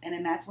fast. And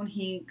then that's when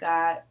he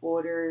got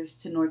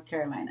orders to North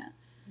Carolina.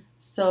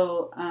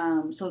 So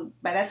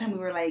by that time we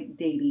were like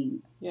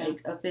dating, Yeah.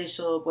 like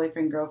official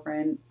boyfriend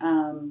girlfriend.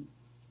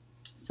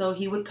 So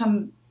he would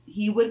come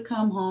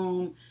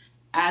home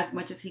as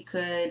much as he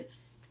could,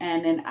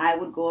 and then I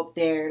would go up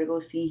there to go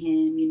see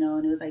him,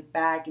 and it was like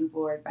back and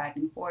forth, back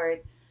and forth.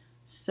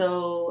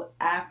 So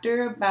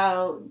after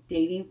about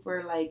dating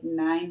for like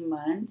 9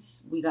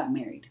 months, we got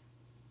married.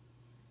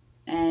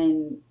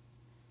 And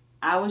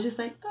I was just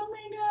like, oh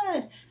my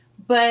God.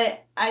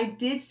 But I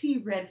did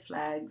see red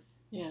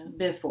flags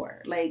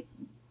before. Like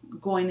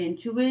going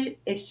into it,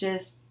 it's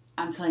just,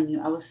 I'm telling you,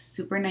 I was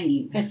super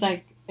naive. It's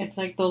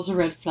like those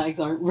red flags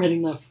aren't red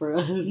enough for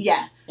us.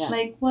 Yeah.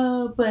 Like,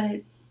 well,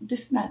 but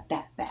this is not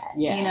that bad.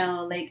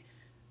 Yeah. Like,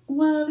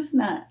 well, it's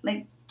not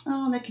like,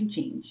 oh, that can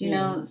change,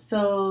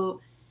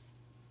 So,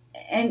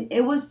 and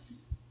it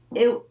was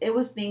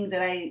things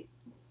that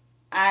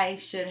I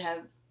should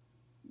have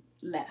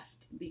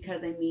left,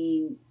 because I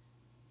mean,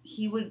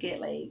 he would get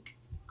like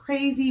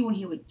crazy when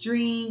he would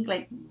drink,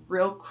 like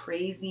real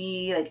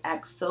crazy, like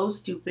act so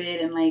stupid,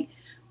 and like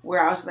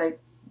where I was like,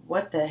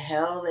 what the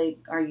hell, like,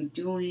 are you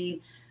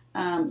doing?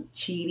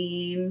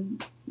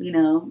 Cheating,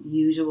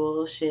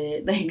 usual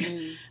shit. Like,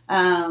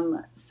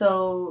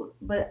 so,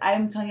 but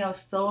I'm telling you, I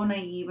was so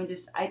naive, and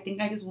just, I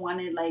think I just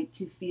wanted like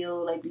to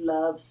feel like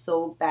love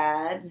so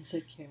bad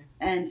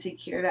and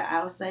secure that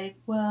I was like,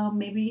 well,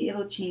 maybe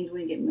it'll change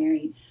when we get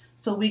married.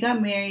 So we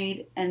got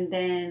married, and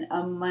then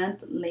a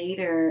month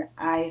later,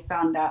 I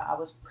found out I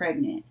was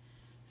pregnant.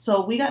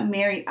 So we got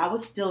married. I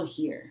was still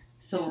here.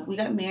 So we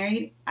got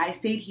married. I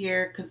stayed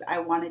here because I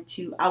wanted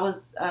to. I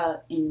was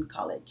in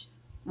college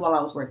while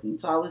I was working.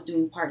 So I was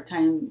doing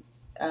part-time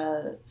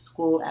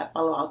school at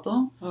Palo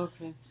Alto.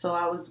 Okay. So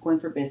I was going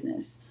for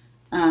business.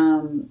 I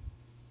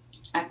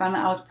found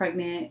out I was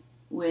pregnant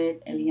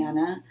with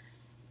Eliana,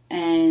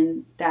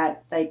 and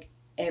that, like,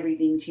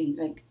 everything changed.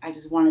 Like, I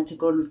just wanted to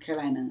go to North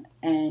Carolina,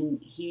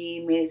 and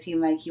he made it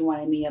seem like he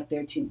wanted me up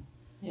there too.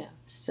 Yeah.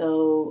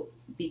 So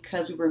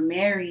because we were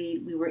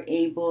married, we were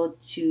able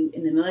to,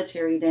 in the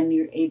military, then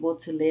you're able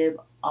to live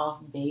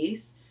off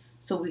base.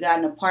 So he got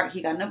an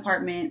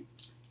apartment,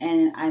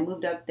 and I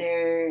moved up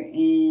there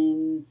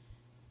in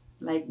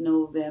like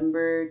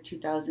November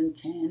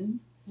 2010.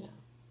 Yeah.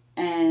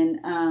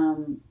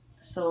 And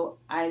so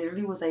I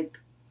literally was like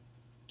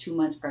 2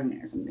 months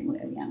pregnant or something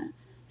with Eliana.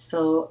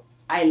 So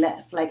I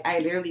left. Like, I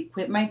literally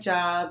quit my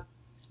job,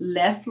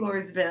 left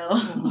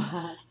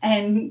Floresville,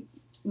 and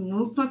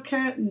moved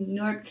to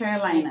North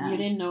Carolina. Like, you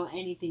didn't know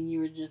anything.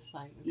 You were just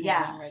like, okay,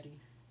 yeah, I'm ready.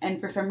 And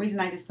for some reason,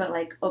 I just felt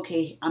like,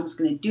 okay, I'm just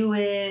gonna do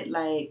it.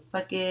 Like,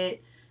 fuck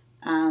it.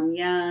 I'm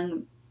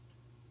young,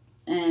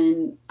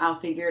 and I'll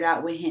figure it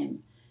out with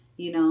him,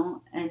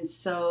 And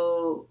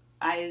so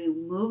I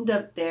moved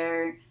up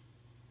there,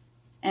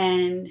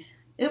 and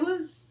it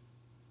was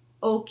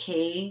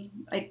okay.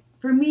 Like,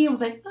 for me, it was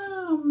like,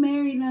 oh, I'm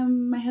married,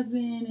 I'm my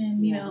husband,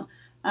 and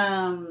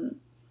um,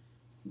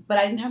 but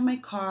I didn't have my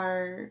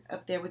car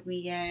up there with me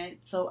yet,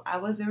 so I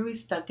was literally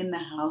stuck in the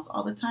house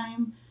all the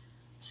time.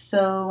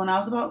 So when I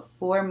was about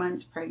 4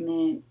 months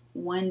pregnant,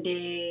 one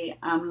day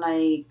I'm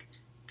like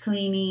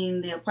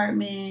cleaning the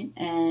apartment,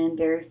 and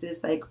there's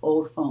this like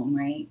old phone,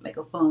 right? Like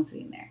a phone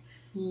sitting there,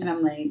 and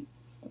I'm like,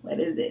 what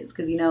is this?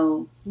 Because we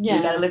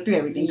gotta look through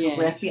everything because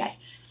we're FBI.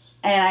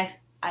 And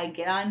I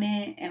get on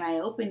it, and I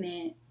open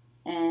it,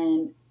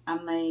 and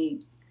I'm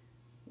like,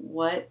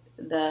 what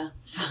the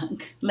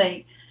fuck?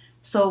 Like,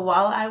 so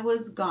while I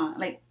was gone,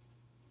 like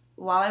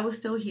while I was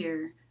still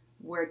here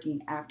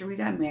working after we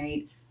got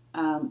married,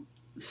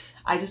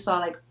 I just saw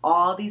like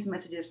all these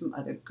messages from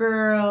other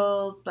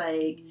girls,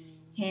 like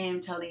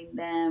him telling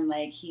them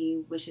like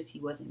he wishes he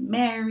wasn't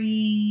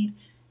married,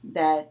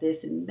 that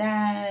this and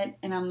that.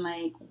 And I'm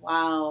like,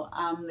 wow,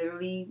 I'm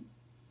literally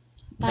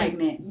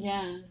pregnant.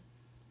 Yeah.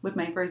 With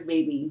my first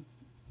baby.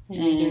 And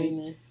you're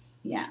doing this.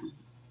 Yeah.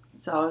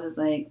 So I was just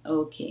like,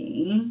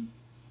 okay.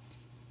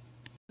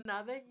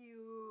 Now that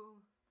you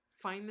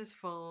find this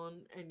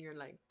phone and you're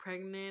like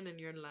pregnant and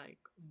you're like,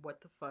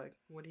 what the fuck?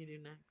 What do you do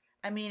next?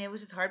 I mean, it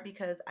was just hard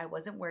because I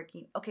wasn't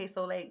working. Okay,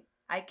 so like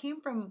I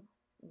came from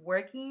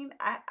working.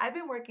 I've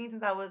been working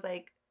since I was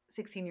like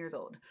 16 years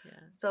old. Yeah.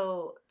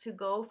 So to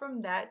go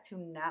from that to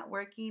not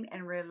working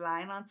and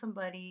relying on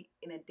somebody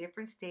in a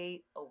different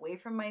state, away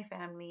from my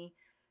family,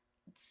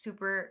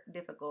 super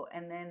difficult.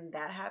 And then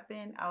that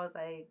happened. I was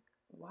like,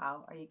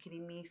 wow, are you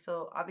kidding me?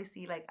 So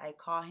obviously, like, I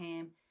call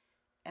him,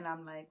 and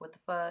I'm like, what the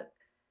fuck?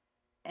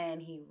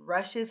 And he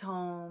rushes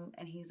home,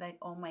 and he's like,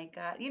 oh my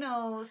God, same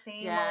old,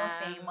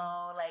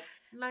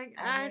 like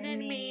I didn't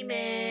mean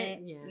it.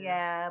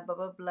 Yeah, blah,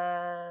 blah,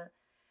 blah.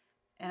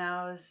 And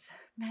I was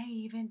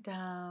naive and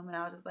dumb, and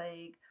I was just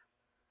like,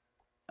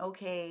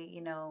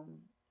 okay,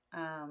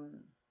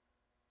 um,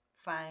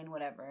 fine,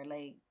 whatever.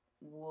 Like,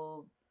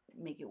 we'll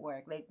make it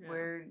work. Like,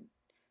 we're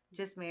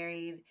just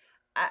married.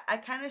 I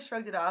kind of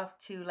shrugged it off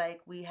to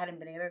like we hadn't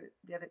been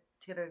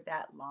together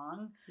that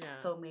long. Yeah.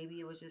 So maybe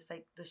it was just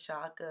like the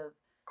shock of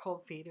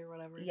cold feet or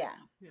whatever. Yeah.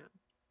 Yeah.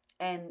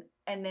 And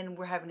then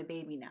we're having a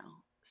baby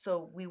now.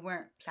 So we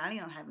weren't planning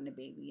on having a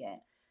baby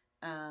yet.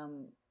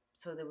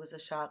 So there was a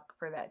shock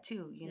for that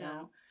too,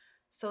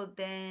 So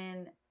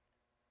then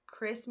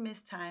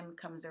Christmas time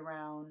comes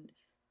around,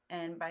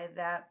 and by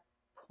that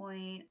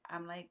point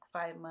I'm like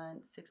 5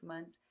 months, 6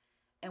 months,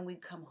 and we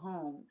come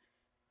home,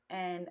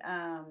 and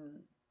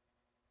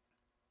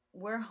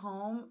we're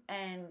home,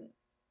 and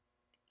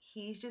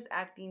he's just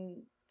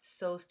acting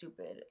so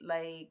stupid.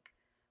 Like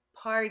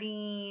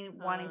partying,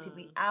 wanting to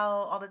be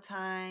out all the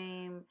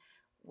time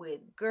with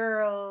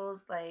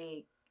girls.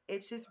 Like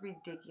it's just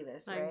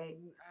ridiculous, like right?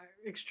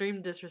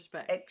 extreme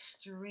disrespect.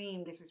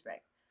 Extreme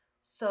disrespect.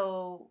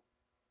 So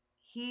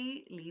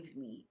he leaves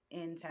me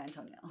in San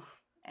Antonio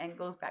and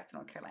goes back to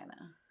North Carolina.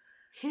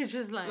 He's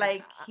just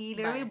Like he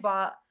literally bye.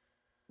 bought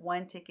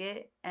one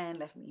ticket and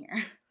left me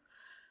here.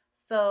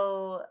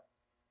 So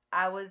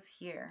I was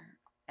here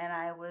and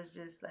I was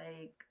just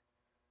like,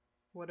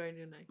 what do I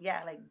do next?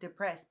 yeah, like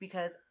depressed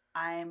because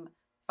I'm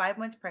 5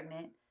 months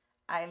pregnant.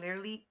 I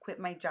literally quit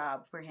my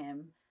job for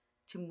him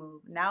to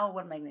move. Now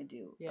what am I gonna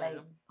do? Yeah. Like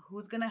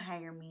who's gonna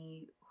hire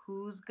me?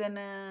 Who's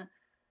gonna,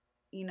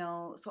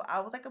 so I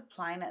was like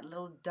applying at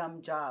little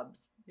dumb jobs,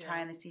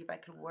 trying to see if I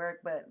could work,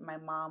 but my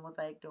mom was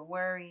like, don't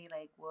worry,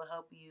 like we'll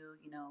help you,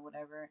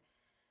 whatever.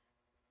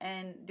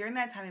 And during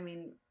that time, I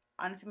mean,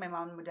 honestly, my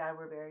mom and my dad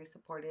were very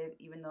supportive,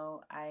 even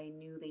though they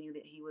knew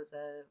that he was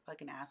a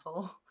fucking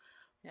asshole.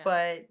 Yeah.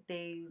 But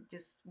they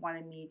just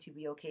wanted me to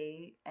be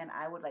okay. And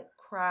I would like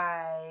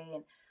cry.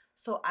 And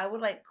so I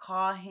would like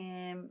call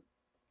him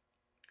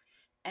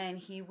and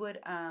he would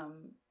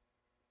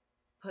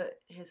put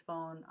his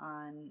phone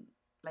on,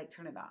 like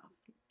turn it off,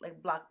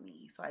 like block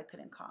me so I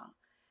couldn't call.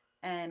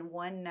 And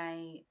one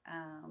night,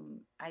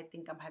 I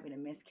think I'm having a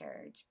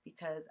miscarriage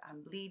because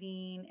I'm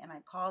bleeding, and I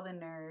call the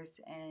nurse,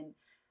 and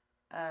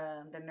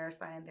the nurse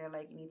line, they're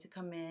like, you need to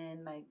come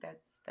in, like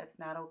that's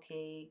not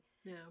okay.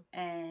 Yeah.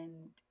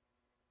 And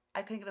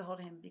I couldn't get a hold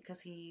of him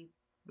because he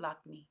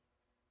blocked me.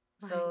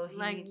 So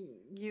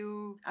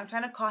I'm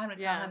trying to call him to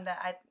tell him that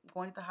I'm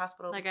going to the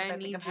hospital because I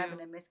think I'm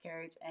having a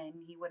miscarriage, and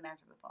he wouldn't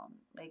answer the phone.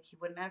 Like he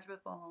wouldn't answer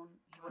the phone.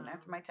 He wouldn't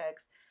answer my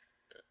text.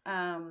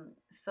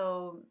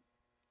 So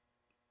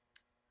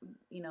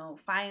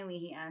finally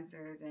he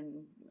answers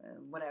and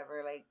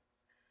whatever, like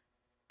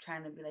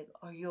trying to be like,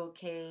 are you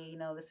okay?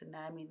 This and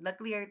that. I mean,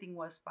 luckily everything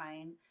was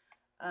fine.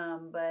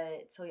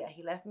 But so yeah,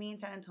 he left me in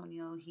San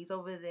Antonio. He's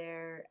over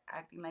there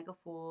acting like a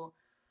fool.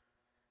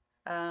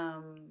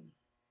 Um,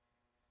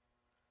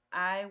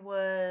 I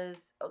was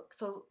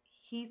so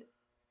he's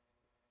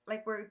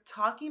like we're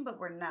talking, but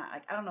we're not.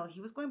 Like I don't know.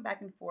 He was going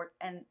back and forth,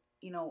 and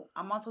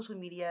I'm on social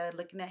media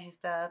looking at his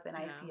stuff, and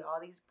I see all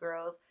these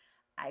girls.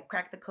 I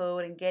crack the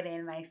code and get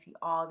in, and I see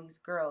all these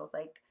girls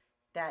like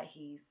that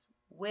he's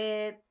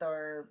with,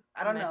 or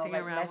I don't know,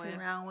 like messing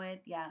around with.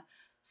 Yeah.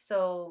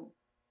 So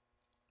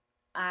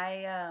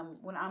I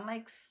when I'm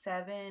like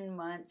 7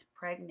 months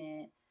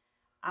pregnant,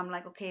 I'm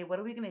like, okay, what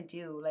are we gonna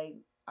do? Like,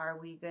 are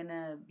we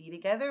gonna be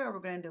together or we're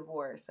gonna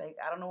divorce? Like,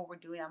 I don't know what we're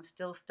doing. I'm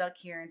still stuck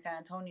here in San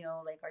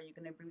Antonio. Like, are you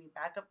gonna bring me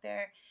back up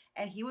there?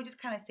 And he would just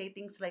kind of say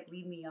things to like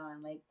lead me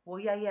on. Like, well,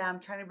 yeah,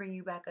 I'm trying to bring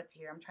you back up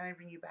here. I'm trying to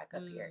bring you back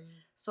up here.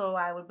 So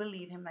I would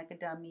believe him like a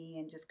dummy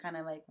and just kind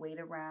of like wait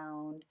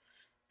around.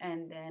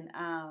 And then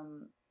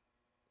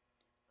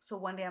so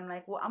one day I'm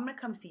like, well, I'm gonna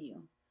come see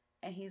you.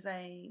 And he's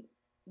like,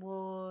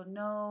 well,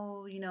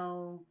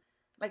 no,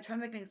 like trying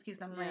to make an excuse.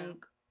 And I'm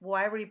like,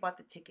 well, I already bought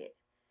the ticket.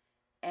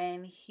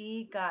 And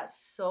he got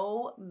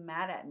so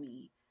mad at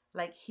me.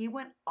 Like he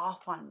went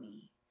off on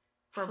me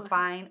for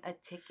buying a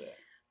ticket,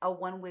 a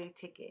one-way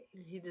ticket.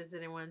 He just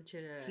didn't want you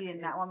to. He did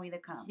not want me to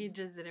come. He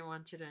just didn't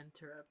want you to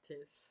interrupt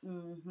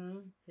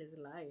his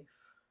life.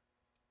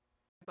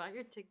 Bought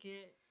your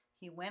ticket.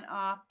 He went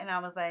off, and I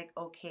was like,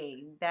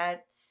 okay,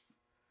 that's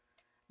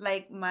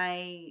like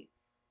my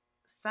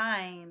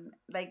sign,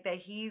 like that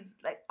he's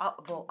like,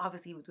 well,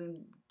 obviously he was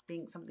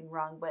doing something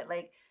wrong, but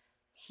like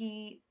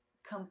he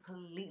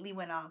completely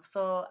went off.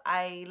 So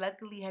I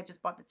luckily had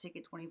just bought the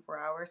ticket 24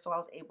 hours, so I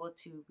was able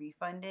to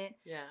refund it.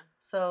 Yeah.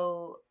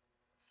 So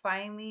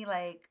finally,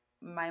 like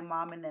my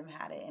mom and them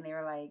had it, and they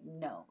were like,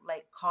 no,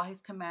 like call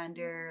his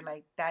commander,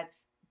 like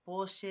that's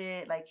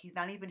bullshit. Like he's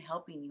not even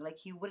helping you. Like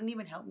he wouldn't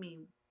even help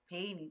me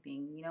pay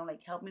anything,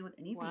 like help me with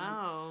anything.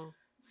 Wow.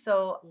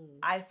 So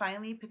I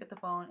finally pick up the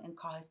phone and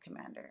call his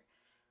commander.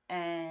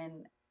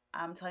 And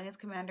I'm telling his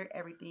commander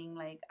everything.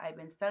 Like, I've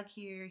been stuck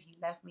here. He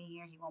left me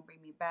here. He won't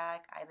bring me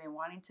back. I've been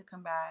wanting to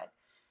come back.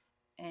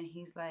 And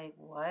he's like,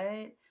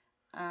 what?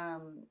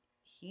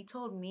 He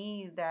told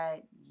me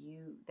that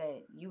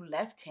you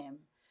left him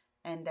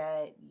and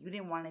that you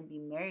didn't want to be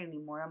married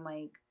anymore. I'm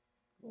like,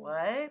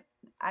 what?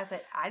 I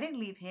said, I didn't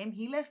leave him.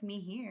 He left me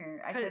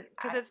here. I said,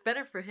 because it's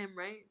better for him,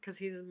 right? Because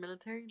he's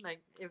military.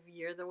 Like, if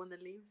you're the one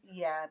that leaves.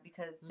 Yeah,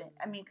 because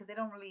I mean, because they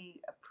don't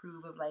really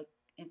approve of like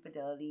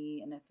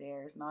infidelity and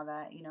affairs and all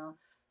that,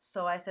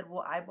 So I said,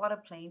 well, I bought a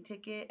plane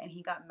ticket, and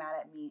he got mad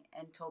at me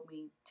and told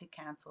me to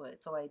cancel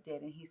it. So I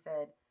did, and he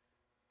said,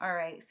 all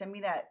right, send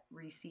me that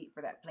receipt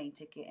for that plane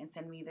ticket and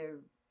send me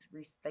the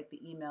like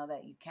the email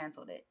that you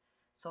canceled it,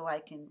 so I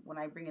can, when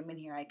I bring him in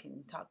here, I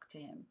can talk to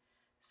him.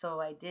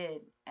 So I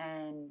did,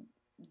 and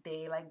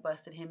they like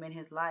busted him in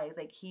his lies.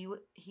 Like he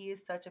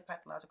is such a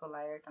pathological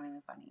liar. It's not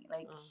even funny.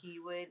 Like he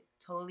would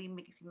totally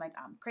make it seem like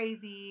I'm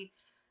crazy,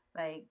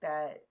 like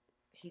that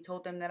he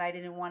told them that I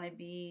didn't want to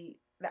be,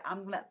 that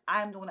I'm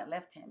the one that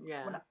left him.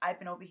 Yeah. When I've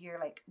been over here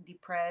like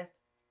depressed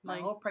my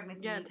whole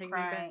pregnancy,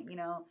 crying,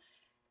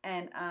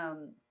 And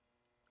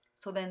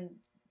so then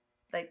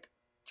like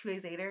 2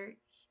 days later,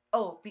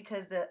 oh,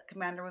 because the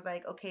commander was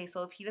like, okay,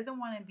 so if he doesn't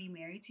want to be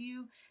married to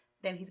you,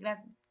 then he's gonna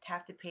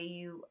have to pay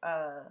you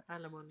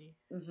Alimony.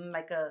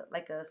 like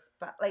a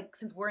spot, like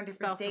since we're in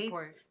different Spouse states,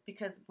 support.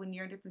 because when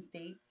you're in different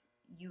states,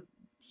 you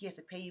he has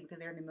to pay you because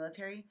they're in the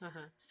military.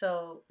 Uh-huh.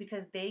 So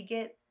because they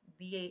get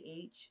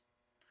BAH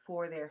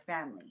for their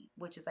family,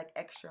 which is like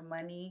extra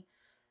money,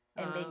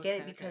 and they Oh, get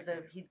it okay, okay, because okay.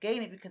 of he's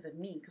getting it because of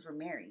me because we're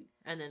married.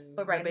 And then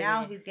But the right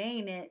now baby. he's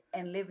getting it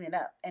and living it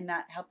up and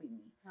not helping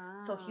me.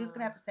 So he was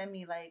gonna have Ah. to send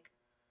me like,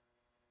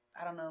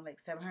 I don't know, like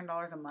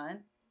 $700 a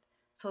month.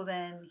 So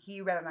then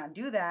he rather not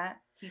do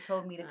that. He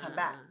told me to come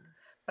back.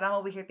 But I'm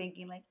over here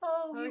thinking like,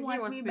 oh, he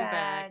wants me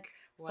back.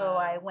 So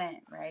I Wow.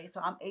 went, right? So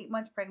I'm 8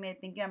 months pregnant,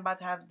 thinking I'm about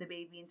to have the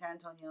baby in San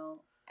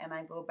Antonio, and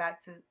I go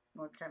back to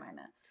North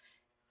Carolina.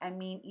 I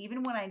mean,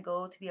 even when I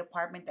go to the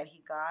apartment that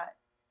he got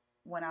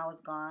when I was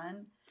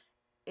gone,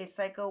 it's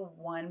like a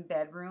 1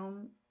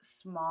 bedroom,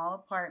 small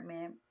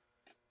apartment.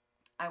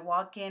 I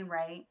walk in,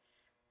 right?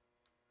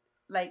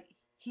 Like,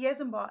 he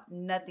hasn't bought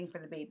nothing for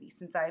the baby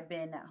since I've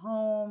been at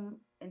home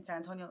in San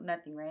Antonio,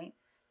 nothing, right?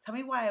 Tell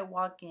me why I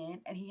walk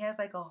in and he has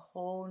like a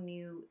whole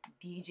new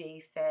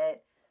DJ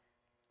set.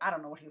 I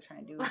don't know what he was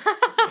trying to do.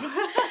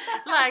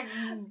 like,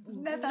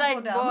 That sounds so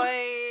like dumb.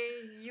 boy,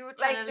 you were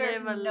trying Like, to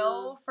there's live a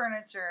no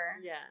furniture,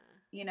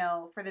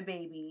 yeah. for the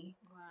baby.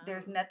 Wow.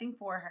 There's nothing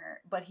for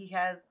her, but he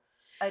has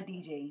a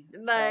DJ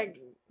set. Like,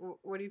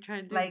 what are you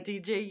trying to do? Like,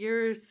 DJ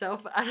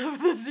yourself out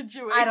of the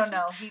situation? I don't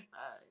know. He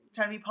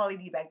trying to be Pauly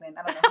D back then.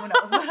 I don't know.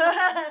 Who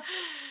knows?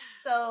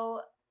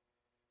 So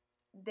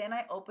then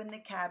I open the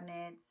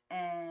cabinets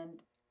and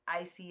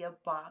I see a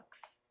box.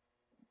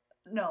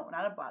 No,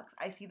 not a box.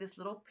 I see this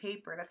little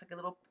paper that's like a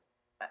little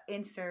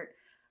insert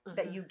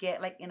that you get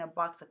like in a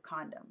box of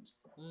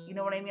condoms. You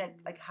know what I mean?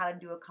 Like how to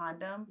do a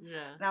condom.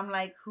 Yeah. And I'm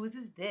like, whose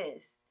is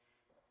this?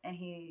 And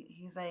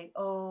he's like,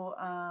 oh,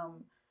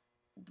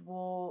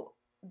 well,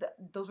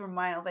 those were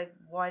mine. I was like,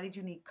 why did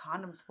you need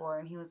condoms for?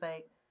 And he was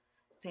like,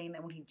 saying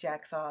that when he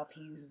jacks off, he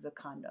uses a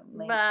condom.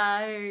 Like,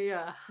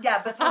 yeah. Yeah,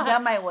 but that's how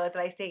dumb I was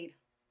that I stayed.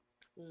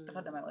 That's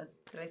how dumb I was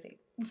that I stayed.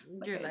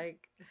 You're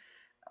like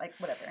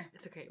whatever.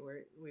 It's okay.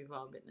 We've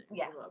all been there.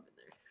 Yeah. We've all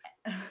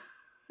been there.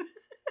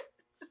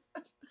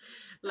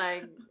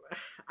 Like,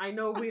 I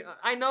know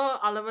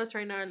all of us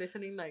right now are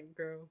listening. Like,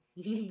 girl,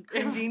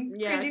 cringing,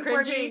 yeah, cringing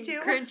for me too,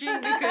 cringing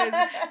because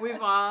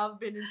we've all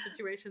been in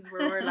situations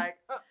where we're like,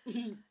 oh.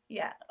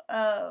 Yeah.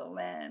 Oh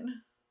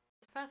man.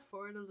 Fast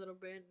forward a little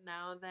bit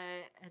now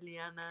that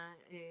Eliana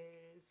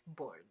is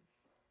born.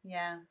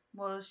 Yeah.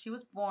 Well, she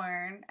was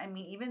born. I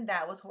mean, even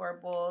that was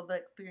horrible, the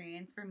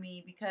experience for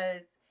me,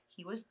 because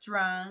he was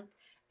drunk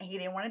and he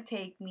didn't want to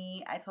take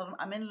me. I told him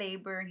I'm in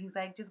labor and he's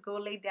like, just go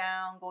lay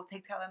down, go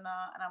take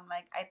Tylenol. And I'm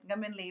like, I think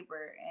I'm in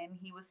labor. And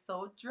he was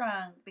so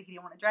drunk that he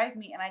didn't want to drive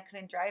me and I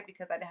couldn't drive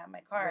because I didn't have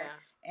my car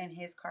and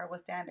his car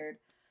was standard.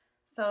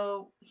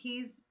 So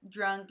he's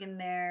drunk in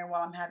there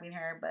while I'm having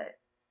her, but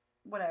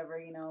whatever,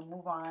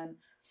 move on.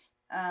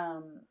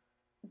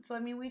 So I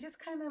mean, we just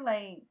kind of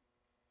like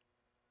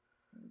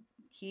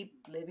keep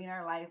living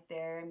our life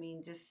there. I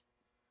mean, just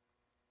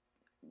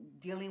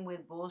dealing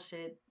with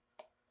bullshit.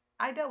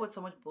 I dealt with so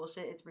much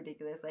bullshit. It's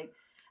ridiculous. Like,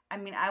 I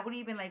mean, I would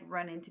even like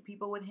run into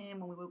people with him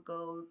when we would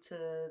go to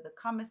the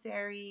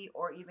commissary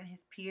or even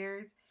his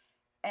peers.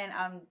 And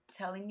I'm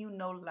telling you,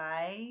 no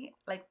lie,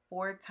 like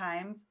 4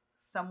 times,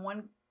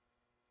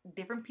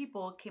 different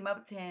people came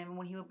up to him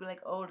when he would be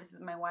like, oh, this is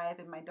my wife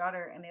and my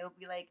daughter. And they would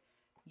be like,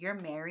 you're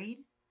married?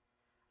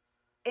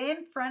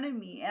 In front of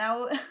me. And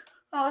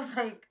I was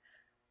like,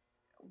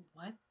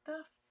 what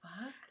the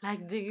fuck?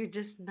 Like, do you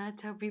just not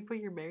tell people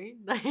you're married?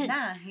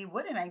 Nah, he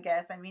wouldn't, I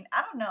guess. I mean,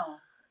 I don't know.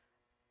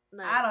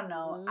 I don't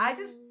know. I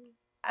just,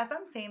 as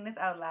I'm saying this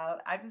out loud,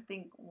 I just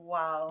think,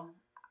 wow,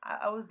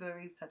 I was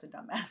literally such a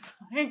dumbass.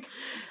 Like,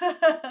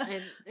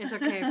 it's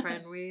okay,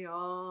 friend. We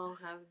all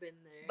have been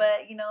there.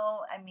 But,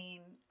 I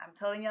mean, I'm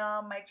telling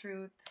y'all my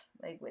truth.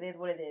 Like, it is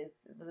what it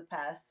is. It was a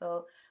past.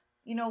 So,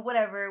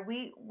 whatever.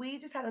 We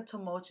just had a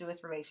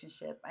tumultuous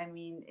relationship. I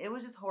mean, it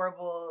was just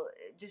horrible.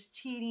 Just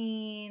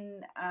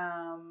cheating.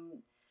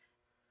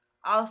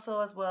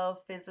 Also, as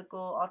well,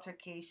 physical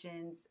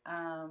altercations.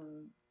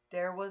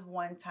 There was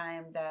one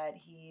time that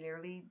he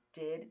literally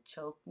did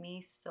choke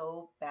me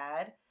so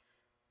bad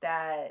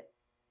that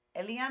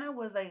Eliana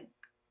was like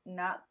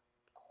not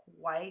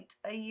quite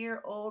a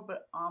year old,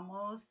 but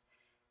almost.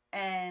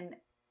 And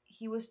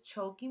he was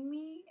choking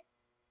me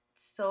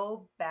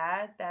so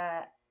bad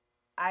that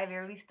I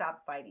literally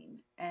stopped fighting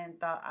and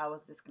thought I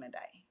was just gonna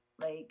die.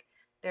 Like,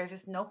 there's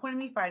just no point in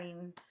me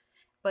fighting.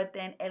 But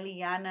then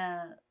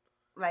Eliana,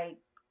 like,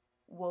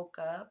 woke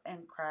up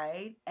and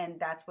cried, and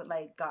that's what,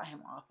 like, got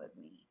him off of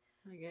me.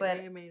 But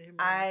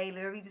I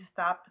literally just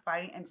stopped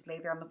fighting and just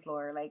laid there on the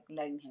floor, like,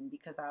 letting him,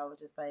 because I was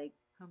just like,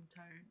 I'm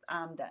tired.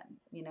 I'm done,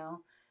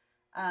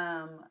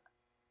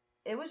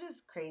 It was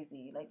just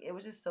crazy. Like, it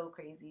was just so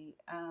crazy.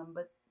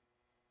 But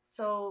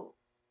so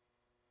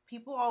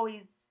people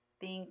always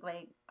think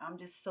like I'm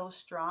just so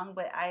strong,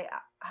 but I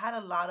had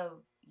a lot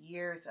of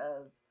years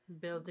of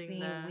building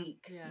being that.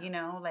 weak, Yeah. you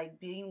know, like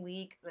being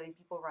weak, letting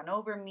people run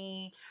over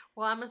me.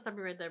 Well, I'm gonna stop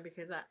you right there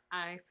because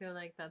I feel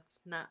like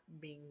that's not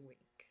being weak.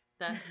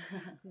 That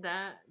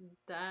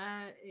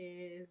that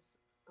is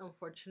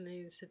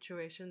unfortunately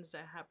situations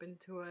that happen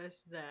to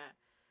us that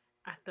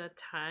at the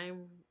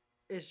time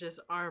it's just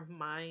our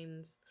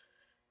minds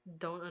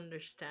don't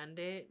understand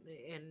it,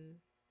 and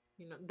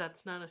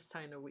that's not a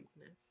sign of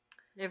weakness.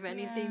 If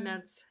anything,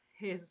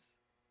 Yeah,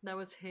 that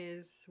was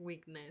his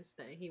weakness,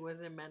 that he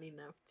wasn't man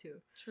enough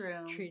to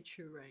true. treat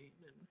you right.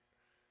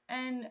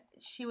 And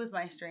she was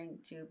my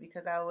strength too,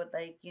 because I would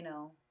like,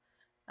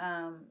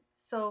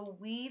 so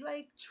we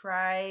like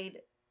tried,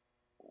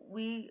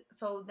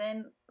 so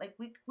then like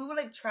we would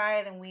like try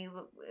it, and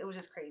it was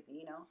just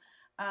crazy,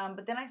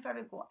 but then I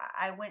started go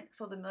I went,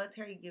 so the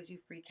military gives you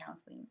free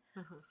counseling.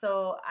 Uh-huh.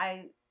 So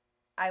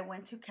I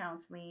went to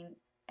counseling,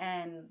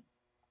 and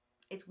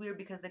it's weird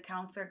because the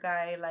counselor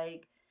guy,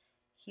 like,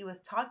 he was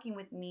talking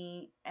with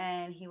me,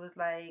 and he was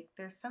like,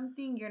 there's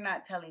something you're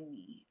not telling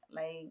me,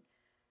 like,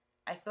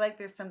 I feel like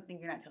there's something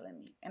you're not telling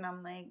me. And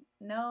I'm like,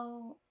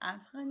 no, I'm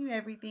telling you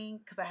everything,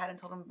 because I hadn't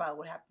told him about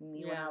what happened to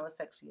me when I was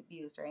sexually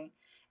abused, right?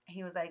 And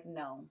he was like,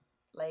 no,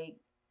 like,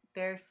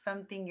 there's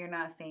something you're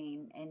not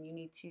saying, and you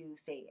need to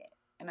say it.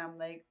 And I'm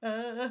like,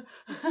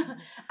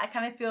 I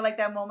kind of feel like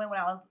that moment when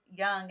I was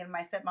young, and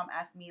my stepmom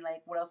asked me,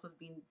 like, what else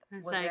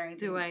It's was like, there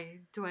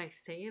anything? do I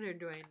say it or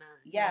do I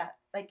not? Yeah,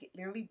 like, it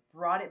literally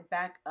brought it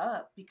back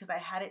up because I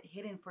had it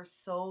hidden for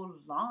so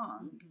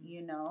long,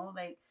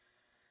 like,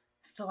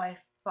 so I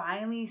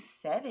finally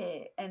said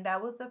it. And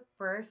that was the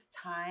first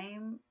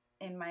time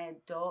in my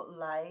adult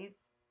life,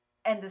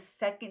 and the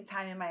second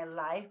time in my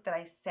life, that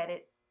I said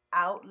it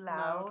out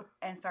loud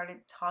and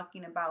started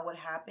talking about what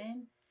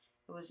happened.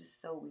 It was just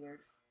so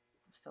weird.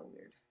 So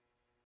weird.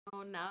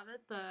 So now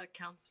that the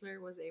counselor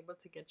was able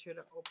to get you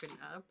to open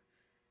up,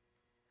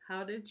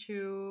 how did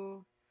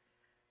you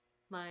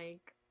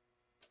like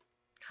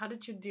how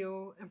did you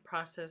deal and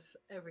process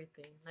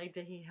everything? Like,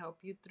 did he help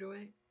you through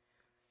it?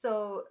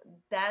 So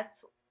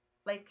that's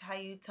like how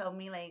you tell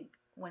me, like,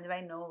 when did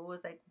I know it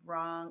was like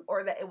wrong,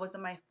 or that it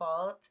wasn't my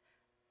fault?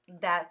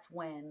 That's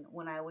when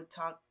I would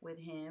talk with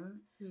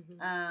him.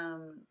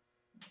 Mm-hmm.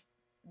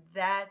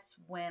 That's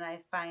when I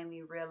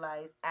finally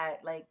realized, at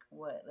like,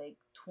 what, like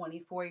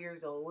 24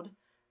 years old,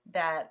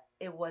 that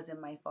it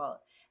wasn't my fault.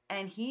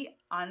 And he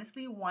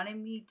honestly wanted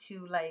me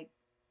to like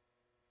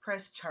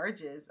press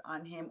charges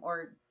on him,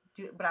 or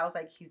do, but I was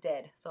like, he's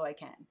dead, so I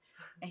can.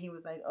 And he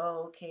was like,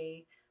 oh,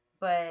 okay.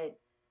 But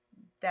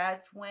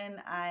that's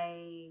when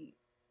I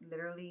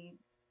literally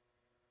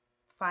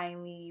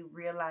finally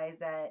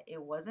realized that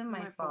it wasn't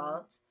my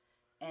fault,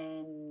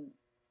 and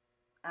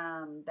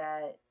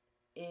that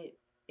it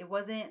it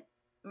wasn't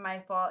my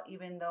fault,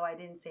 even though I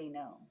didn't say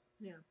no.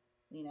 Yeah.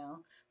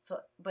 So,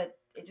 but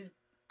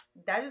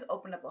that just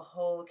opened up a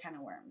whole can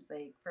of worms,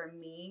 like, for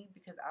me,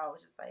 because I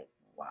was just like,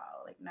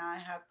 wow, like, now I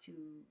have to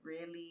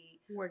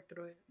really work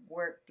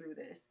through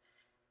this.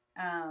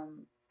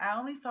 I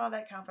only saw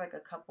that counselor like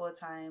a couple of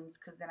times,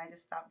 because then I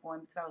just stopped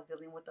going because I was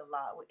dealing with a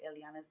lot with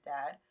Eliana's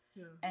dad.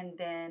 Yeah. And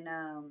then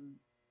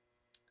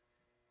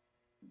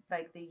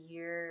like the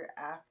year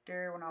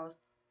after, when I was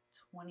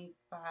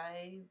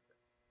 25,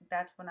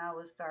 that's when I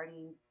was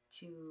starting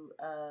to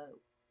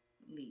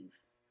leave.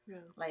 Yeah.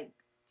 Like,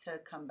 to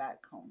come back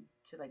home,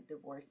 to like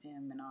divorce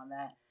him and all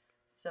that.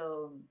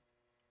 So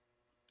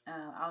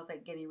I was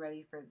like getting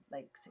ready for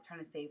like trying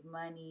to save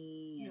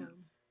money and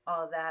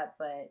all that.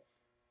 But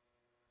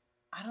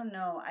I don't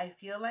know. I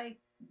feel like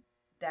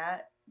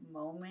that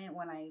moment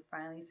when I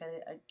finally said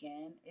it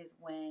again is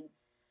when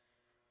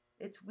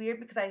it's weird,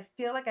 because I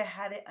feel like I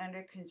had it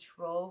under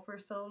control for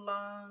so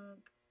long,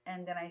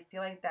 and then I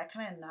feel like that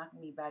kind of knocked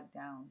me back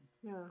down.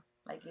 Yeah.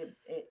 Like,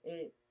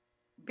 it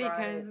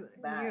because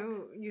it back.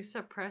 you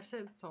suppress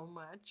it so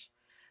much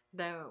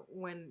that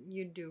when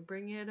you do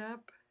bring it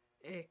up,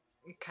 it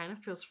kind of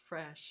feels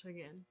fresh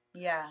again.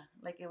 Yeah,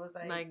 like, it was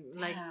like,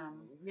 like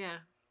damn. Yeah.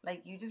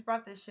 Like, you just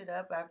brought this shit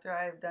up after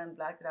I've done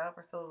blacked it out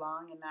for so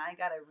long, and now I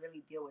gotta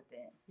really deal with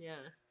it.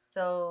 Yeah.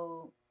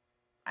 So,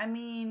 I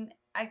mean,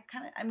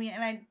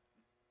 and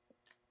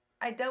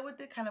I dealt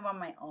with it kind of on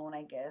my own,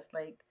 I guess.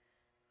 Like,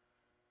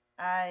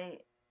 I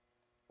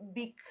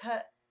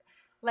because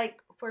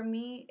like, for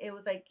me, it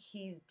was like,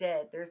 he's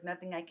dead. There's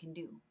nothing I can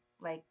do.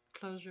 Like,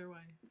 close your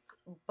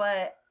eyes.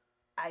 But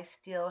I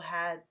still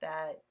had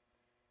that,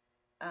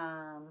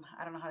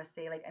 I don't know how to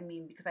say, like, I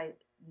mean, because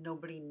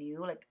nobody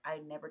knew, like, I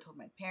never told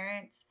my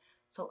parents,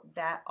 so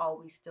that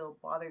always still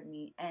bothered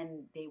me,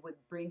 and they would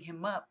bring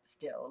him up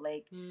still,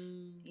 like,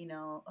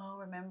 oh,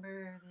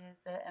 remember this,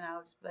 that? And I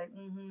would just be like,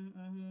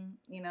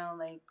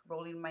 like,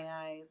 rolling my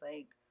eyes,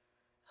 like,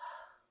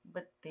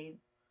 but they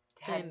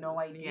had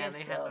no idea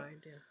they still. had no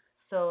idea.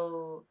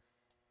 So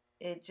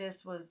it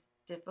just was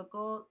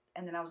difficult,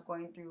 and then I was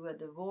going through a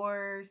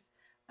divorce.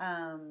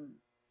 um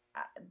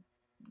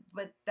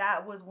but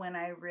that was when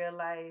I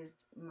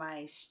realized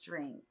my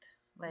strength.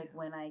 Like,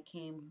 when I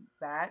came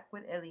back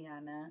with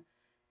Eliana,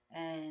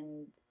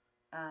 and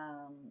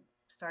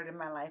started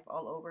my life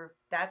all over.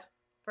 That's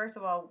first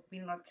of all,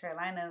 being in North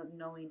Carolina,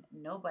 knowing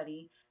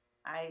nobody,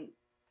 I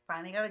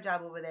finally got a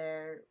job over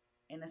there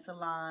in a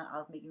salon. I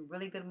was making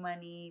really good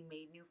money,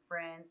 made new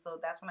friends. So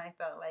that's when I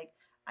felt like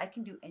I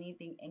can do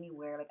anything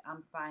anywhere. Like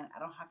I'm fine. I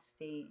don't have to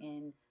stay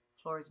in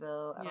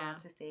Floresville. I don't Yeah.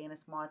 have to stay in a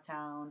small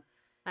town.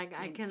 Like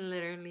I You, can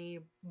literally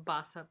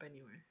boss up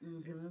anywhere.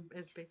 mm-hmm.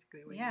 Is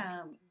basically what you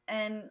Yeah, mean.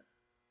 and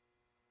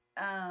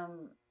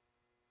um,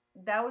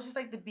 that was just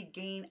like the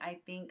beginning, I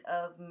think,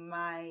 of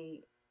my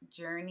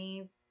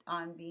journey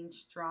on being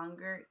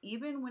stronger,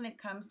 even when it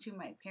comes to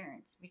my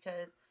parents,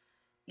 because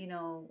you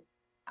know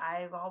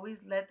I've always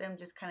let them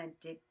just kind of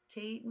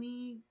dictate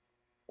me,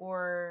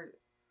 or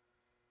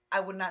I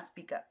would not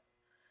speak up.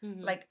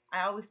 Mm-hmm. Like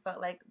I always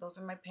felt like those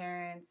are my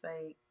parents.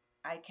 Like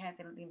I can't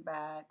say anything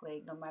back.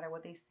 Like no matter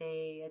what they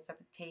say, I just have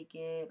to take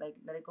it. Like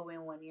let it go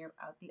in one ear,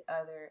 out the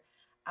other.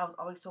 I was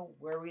always so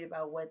worried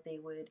about what they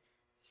would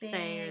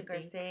Say or think or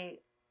think. say.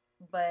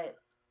 But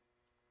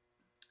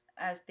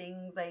as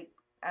things like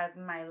as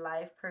my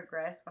life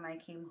progressed, when I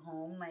came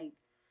home, like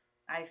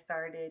I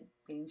started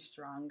getting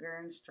stronger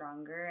and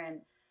stronger,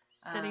 and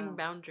Setting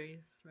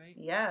boundaries, right?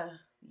 yeah,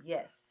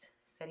 yes,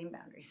 setting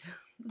boundaries.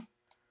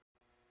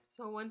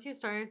 So once you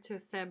started to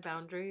set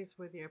boundaries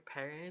with your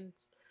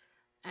parents,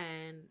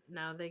 and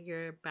now that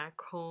you're back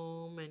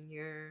home and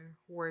you're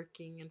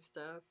working and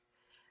stuff,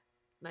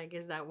 like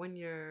is that when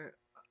your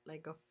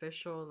like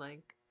official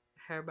like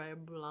hair by a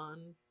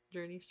blonde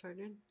journey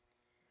started?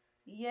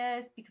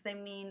 Yes, because I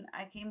mean,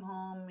 I came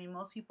home. I mean,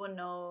 most people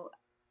know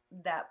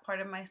that part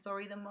of my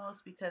story the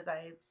most because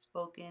I've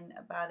spoken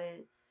about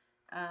it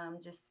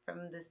just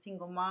from the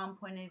single mom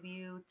point of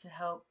view to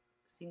help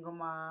single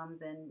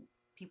moms and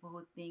people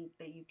who think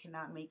that you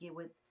cannot make it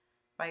with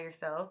by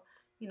yourself.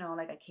 You know,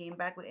 like I came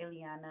back with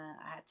Eliana.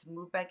 I had to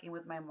move back in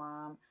with my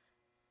mom,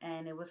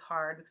 and it was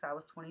hard because I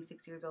was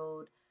 26 years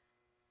old,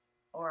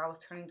 or I was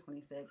turning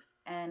 26,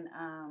 and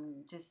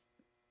just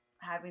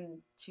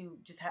having to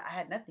I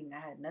had nothing. I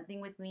had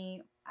nothing with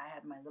me. I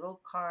had my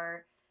little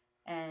car,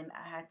 and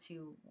I had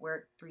to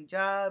work 3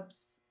 jobs,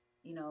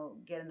 you know,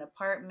 get an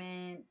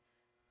apartment,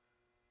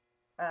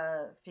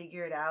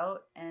 figure it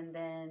out. And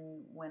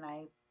then when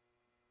I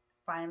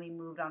finally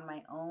moved on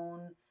my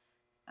own,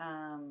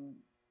 um,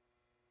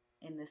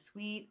 in the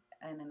suite,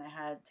 and then I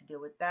had to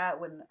deal with that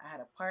when I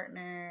had a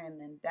partner, and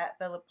then that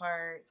fell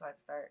apart, so I had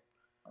to start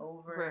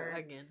over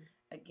Again.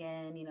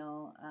 again, you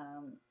know,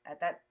 at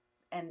that.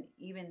 And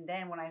even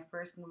then, when I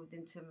first moved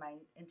into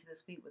the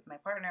suite with my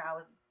partner,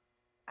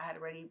 I had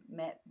already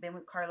been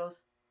with Carlos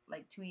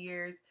like 2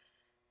 years,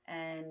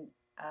 and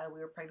we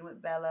were pregnant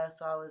with Bella,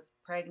 so I was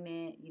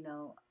pregnant. You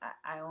know,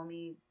 I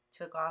only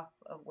took off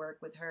of work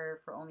with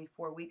her for only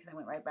 4 weeks. I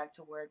went right back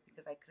to work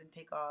because I couldn't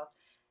take off.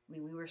 I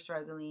mean, we were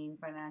struggling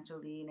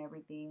financially and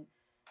everything,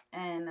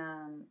 and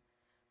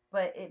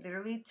but it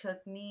literally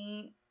took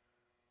me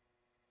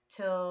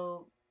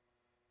till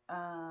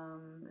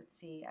let's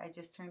see, I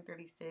just turned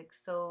 36,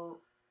 so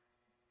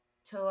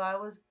till I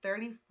was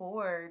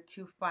 34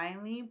 to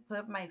finally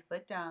put my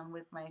foot down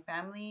with my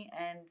family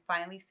and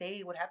finally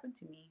say what happened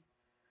to me.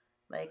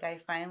 Like I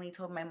finally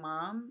told my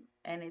mom,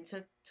 and it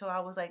took till I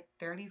was like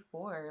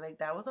 34. Like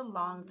that was a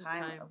long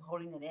time Time. of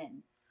holding it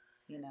in,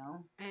 you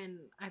know. And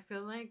I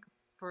feel like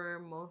for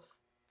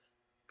most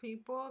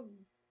people,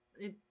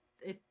 it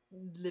it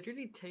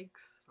literally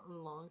takes a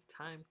long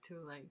time to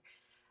like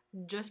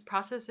just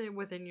process it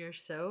within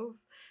yourself,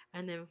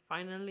 and then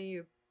finally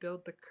you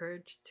build the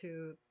courage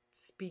to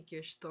speak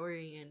your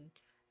story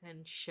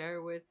and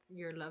share with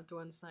your loved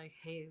ones like,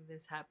 hey,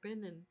 this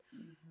happened, and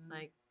Hmm.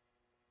 like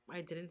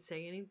I didn't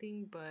say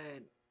anything,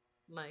 but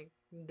like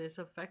this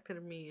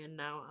affected me, and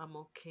now I'm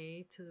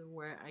okay to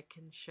where I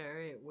can share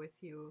it with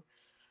you.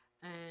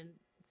 And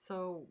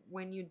so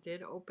when you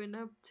did open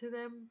up to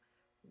them,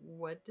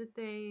 what did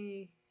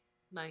they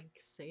like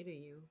say to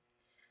you?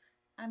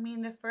 I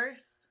mean, the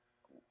first,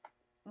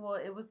 well,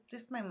 it was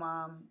just my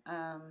mom,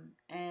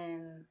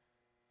 and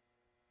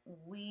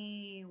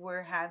we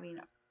were having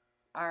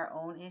our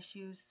own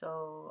issues,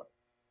 so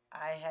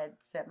I had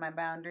set my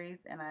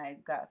boundaries and I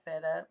got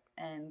fed up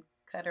and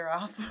cut her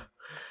off.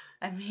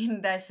 I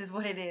mean, that's just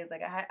what it is.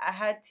 Like I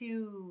had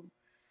to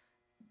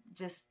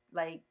just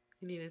like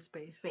You needed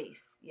space.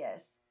 space,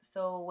 yes.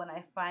 So when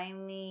I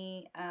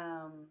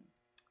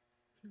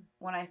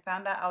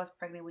found out I was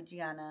pregnant with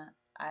Gianna,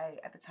 I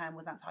at the time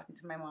was not talking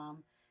to my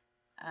mom,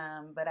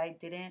 but I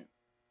didn't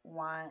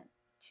want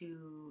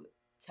to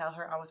tell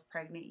her I was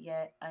pregnant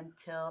yet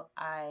until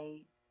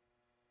I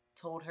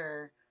told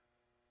her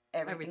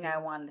everything Everything. I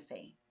wanted to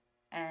say.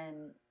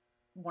 And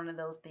one of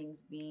those things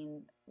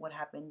being what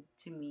happened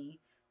to me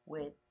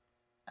with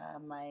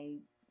my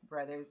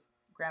brother's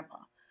grandpa.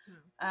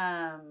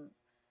 Yeah. Um,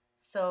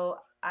 so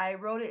I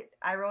wrote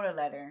a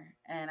letter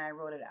and I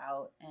wrote it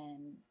out,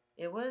 and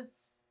it was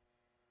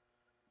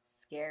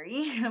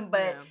scary,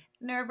 but Yeah.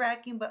 nerve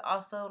wracking, but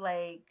also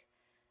like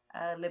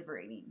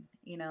liberating.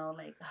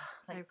 Like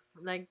like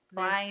Like this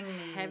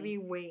finally, heavy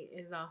weight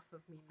is off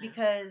of me now.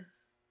 because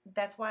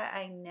that's why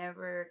I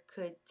never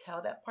could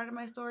tell that part of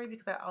my story,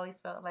 because I always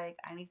felt like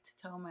I need to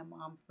tell my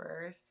mom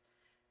first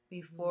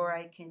before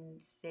I Mm-hmm. can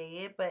say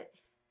it. But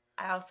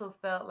I also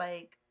felt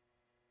like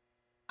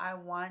I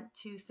want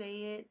to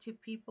say it to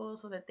people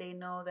so that they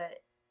know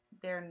that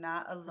they're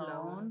not Alone.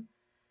 alone,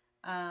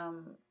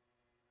 um,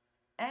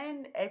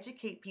 and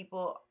educate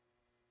people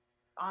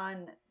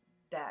on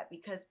that,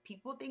 because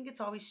people think it's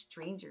always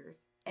strangers,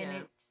 and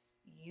Yeah. it's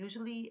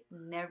usually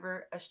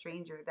never a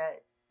stranger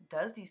that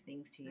does these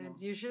things to you.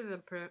 It's usually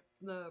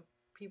the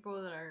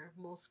people that are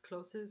most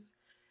closest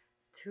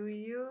to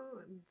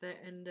you that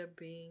end up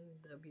being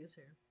the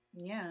abuser.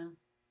 Yeah.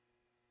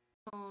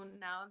 So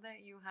now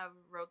that you have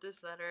wrote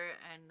this letter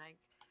and like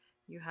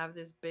you have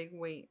this big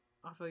weight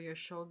off of your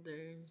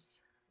shoulders,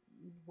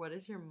 what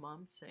does your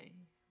mom say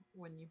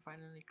when you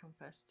finally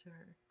confess to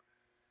her?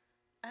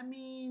 I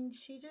mean,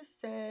 she just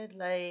said,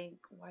 like,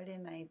 why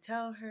didn't I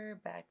tell her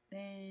back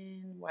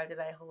then? Why did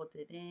I hold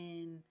it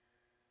in?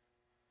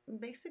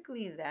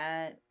 Basically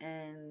that.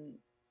 And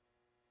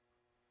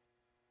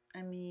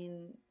I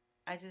mean,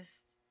 I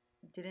just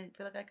didn't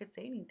feel like I could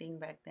say anything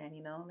back then,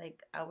 you know?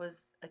 Like, I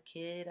was a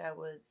kid, I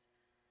was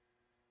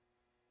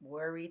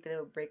worried that it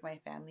would break my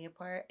family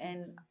apart.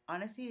 And Mm-hmm.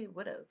 honestly, it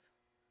would have.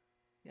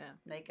 Yeah,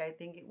 Like, I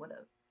think it would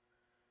have.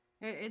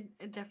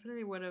 it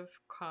definitely would have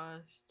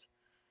caused,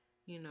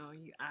 you know,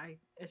 you I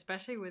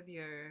especially with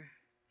your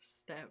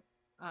stepdad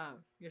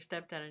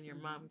and your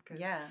mom, because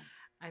Yeah.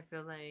 I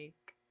feel like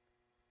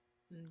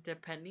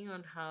depending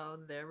on how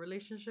their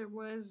relationship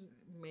was,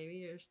 maybe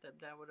your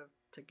stepdad would have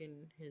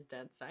taken his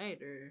dad's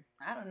side or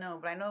I don't know,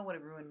 but I know it would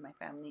have ruined my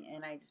family.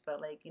 And I just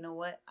felt like, you know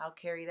what? I'll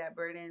carry that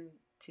burden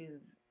to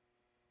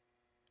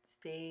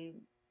stay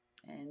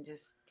and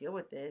just deal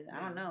with it. I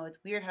yeah. don't know.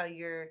 It's weird how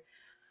you're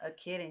a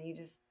kid and you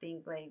just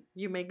think like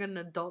You make an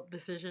adult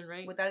decision,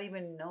 right? without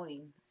even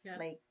knowing. Yeah.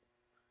 Like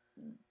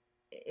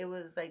it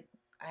was like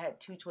I had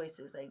two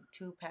choices, like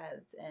two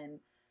paths, and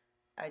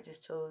I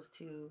just chose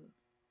to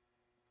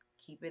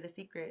keep it a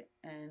secret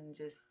and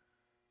just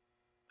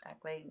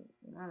act like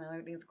I don't know,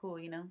 everything's cool,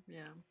 you know?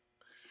 Yeah.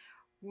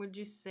 Would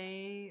you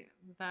say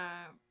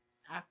that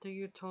after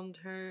you told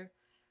her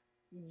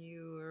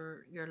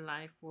your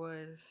life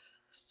was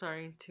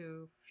starting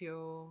to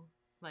feel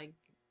like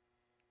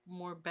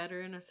more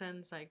better in a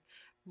sense, like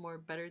more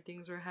better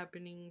things were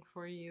happening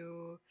for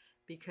you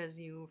because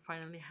you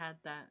finally had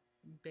that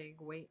big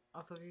weight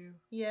off of you?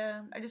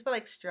 Yeah, I just felt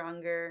like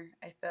stronger.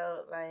 I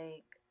felt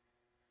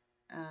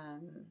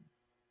um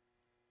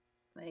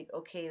like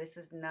okay, this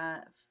is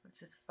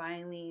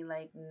finally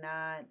like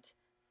not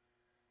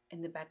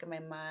in the back of my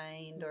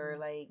mind, or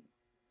Mm-hmm. like,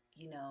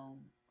 you know,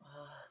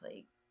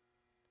 like,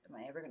 am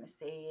I ever gonna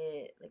say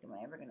it? Like, am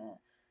I ever gonna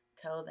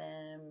tell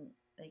them?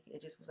 Like,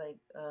 it just was like,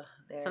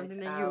 there, it's Something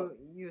that out.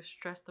 you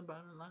stressed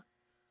about a lot.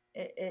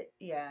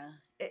 Yeah,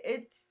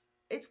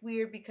 it's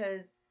weird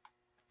because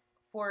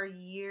for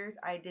years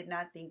I did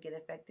not think it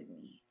affected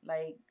me.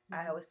 Like, I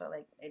Mm-hmm. always felt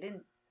like it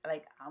didn't.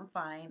 Like, I'm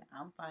fine.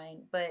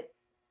 But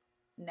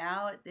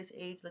now at this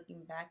age,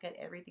 looking back at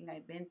everything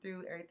I've been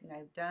through, everything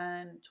I've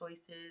done,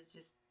 choices,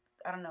 just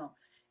I don't know.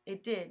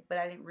 It did, but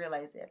I didn't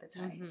realize it at the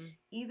time. Mm-hmm.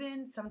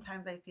 Even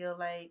sometimes I feel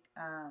like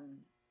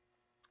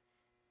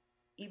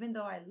even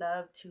though I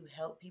love to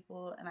help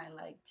people and I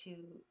like to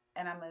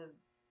and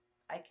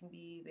I can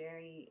be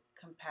very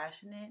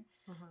compassionate,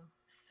 Uh-huh.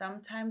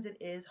 sometimes it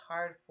is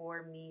hard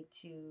for me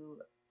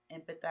to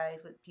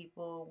empathize with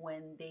people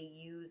when they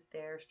use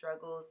their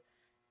struggles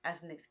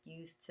as an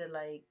excuse to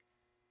like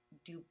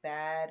do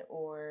bad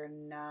or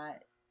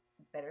not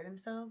better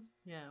themselves,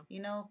 Yeah.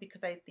 you know,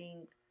 because I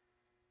think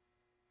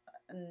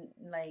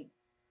like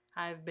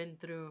I've been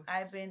through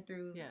I've been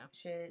through yeah.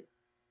 shit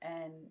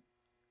and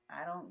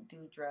I don't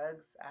do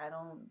drugs, I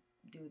don't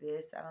do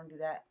this, I don't do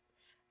that.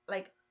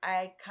 Like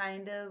I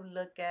kind of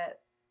look at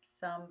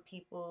some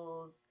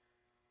people's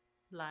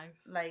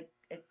Lives. like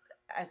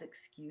as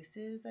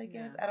excuses, I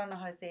guess. Yeah. I don't know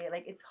how to say it.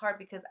 Like it's hard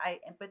because I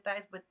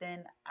empathize, but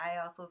then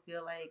I also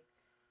feel like,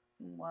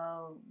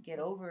 well, get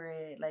over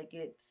it. Like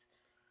it's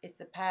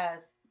the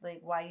past. Like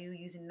why you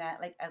using that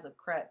like as a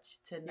crutch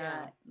to Yeah.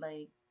 not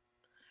like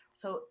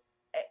so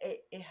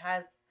it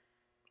has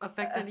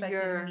Affected affected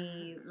your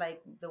me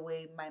like the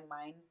way my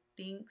mind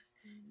thinks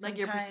like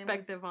your sometimes.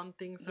 perspective on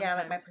things Yeah,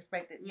 like my sometimes.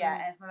 perspective. Yeah,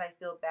 Mm. and sometimes I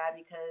feel bad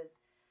because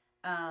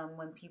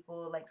when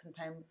people like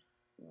sometimes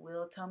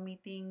will tell me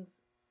things,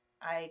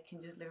 I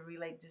can just literally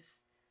like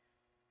just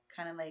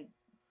kind of like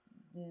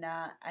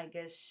not, I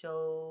guess,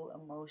 show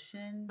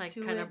emotion Like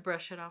to kind of it.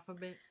 brush it off a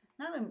bit.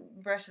 Not to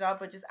brush it off,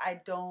 but just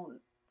I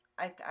don't.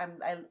 I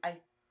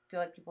feel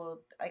like people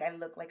like I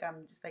look like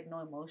I'm just like no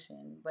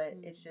emotion, but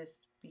it's Mm.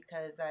 just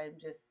because I'm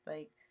just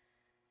like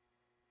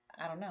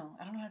I don't know.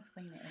 I don't know how to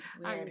explain it. Like it's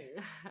weird.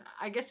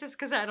 I I guess it's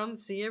because I don't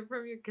see it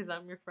from you because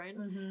I'm your friend,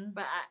 Mm-hmm.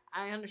 but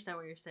I understand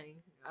what you're saying.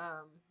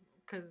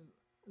 Because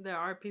there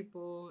are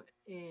people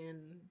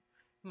in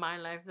my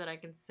life that I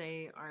can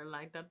say are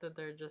like that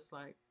they're just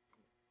like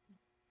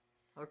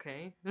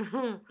okay,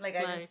 Like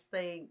I like just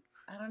like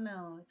I don't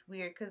know. It's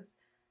weird because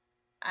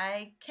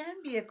I can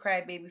be a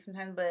crybaby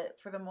sometimes, but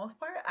for the most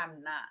part,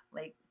 I'm not.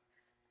 Like,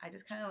 I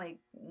just kind of like,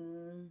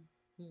 Hmm.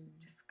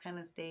 just kind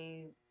of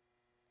stay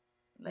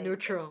like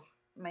Neutral.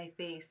 my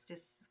face,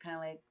 just kind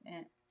of like,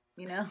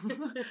 you know?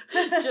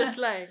 Just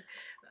like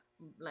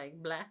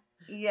black.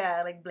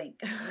 Yeah, like blink.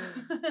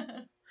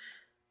 Mm.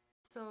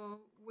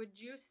 So, would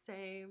you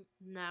say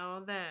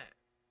now that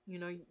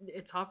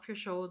it's off your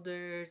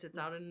shoulders, it's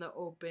out in the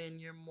open,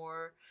 you're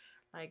more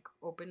like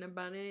open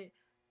about it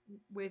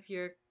with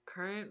your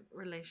current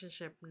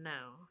relationship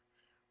now?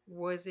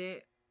 Was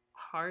it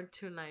hard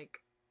to like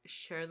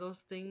share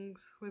those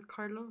things with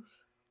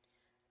Carlos?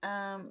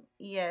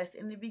 Yes,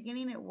 in the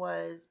beginning it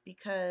was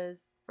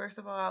because first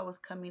of all, I was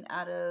coming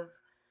out of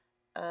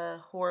a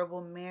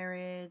horrible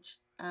marriage,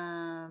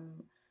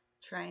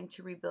 trying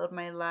to rebuild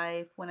my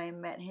life. When I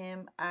met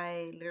him,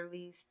 I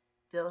literally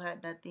still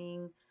had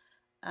nothing.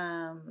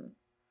 Um,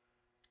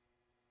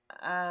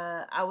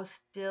 I was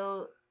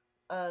still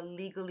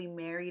legally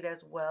married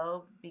as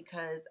well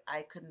because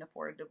I couldn't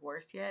afford a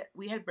divorce yet.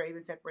 We had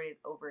been separated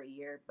over a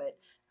year, but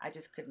I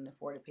just couldn't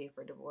afford to pay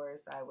for a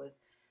divorce. I was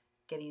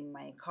getting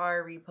my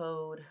car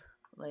repoed,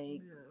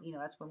 like Yeah.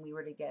 that's when we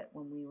were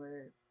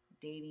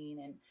dating,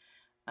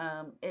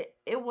 and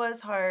it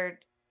was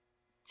hard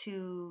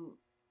to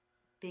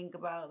think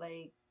about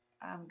like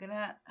I'm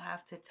gonna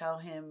have to tell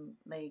him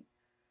like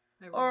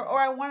or Everything.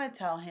 I want to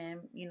tell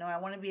him, I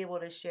want to be able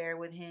to share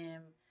with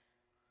him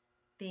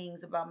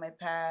things about my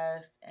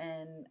past,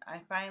 and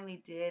I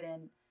finally did,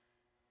 and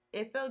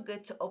it felt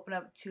good to open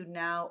up to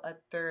now a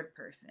third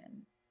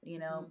person,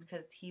 Hmm.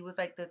 because he was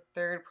like the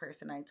third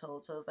person I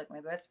told. So it was like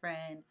my best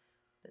friend,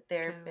 the Chaos.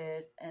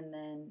 therapist, and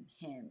then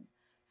him.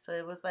 So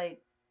it was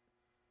like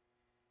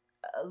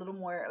a little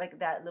more like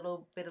that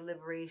little bit of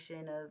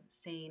liberation of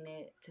saying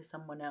it to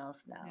someone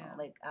else now, Yeah.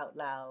 like out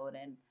loud,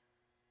 and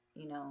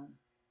you know,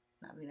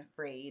 not being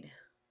afraid.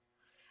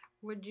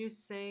 Would you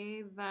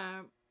say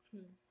that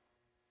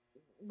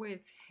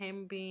with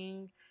him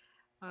being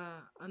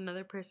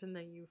another person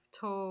that you've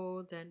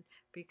told, and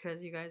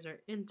because you guys are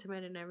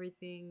intimate and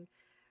everything,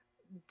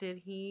 did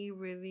he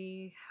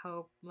really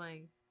help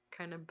like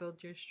kind of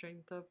build your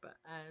strength up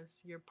as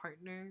your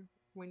partner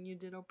when you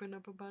did open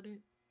up about it?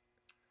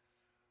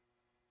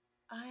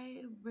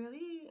 I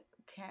really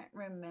can't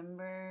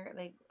remember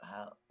like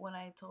how when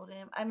I told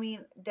him. I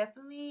mean,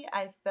 definitely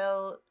I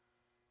felt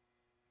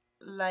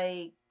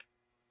like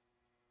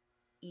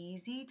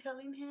easy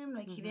telling him.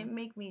 Like he Mm-hmm. didn't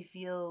make me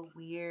feel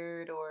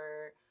weird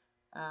or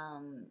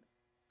um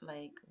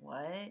like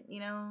what.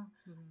 Mm-hmm.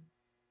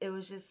 It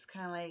was just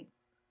kind of like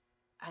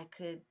I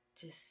could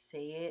just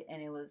say it,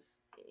 and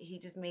he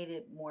just made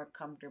it more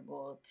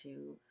comfortable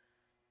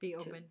Be to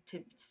open.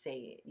 to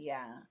say it.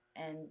 Yeah.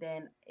 And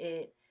then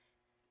it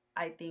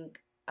I think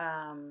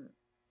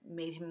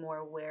made him more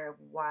aware of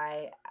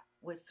why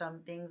with some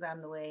things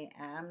I'm the way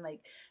I am.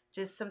 Like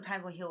just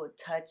sometimes when he would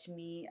touch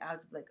me, I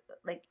was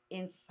like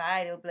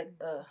inside it would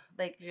be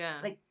like Yeah.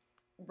 like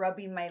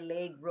rubbing my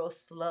leg real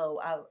slow.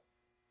 I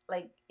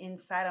like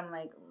inside I'm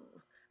like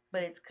 "Ugh,"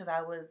 but it's because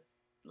I was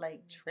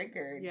like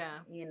triggered, Yeah.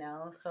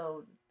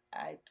 so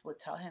I would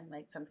tell him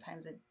like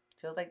sometimes it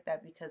feels like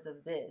that because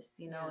of this,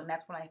 Yeah. and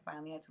that's when I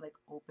finally had to like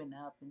open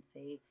up and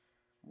say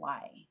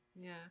why,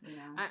 Yeah. you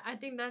know. I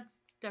think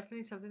that's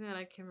definitely something that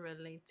I can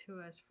relate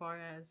to as far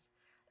as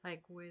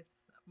like with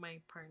my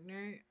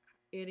partner.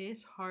 It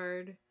is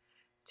hard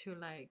to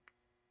like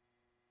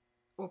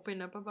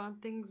open up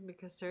about things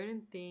because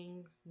certain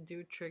things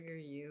do trigger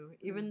you.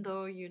 Even Hmm.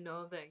 though you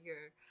know that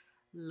you're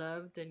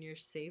loved and you're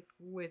safe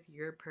with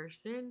your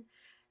person,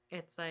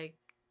 it's like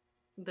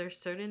there's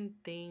certain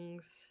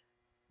things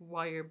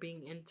while you're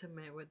being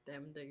intimate with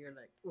them that you're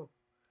like, oh,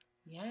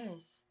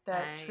 Yes,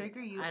 that I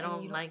trigger you, I and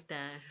don't like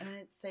that and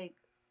it's like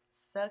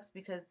sucks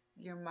because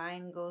your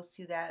mind goes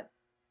to that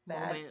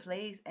bad moment.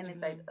 place, and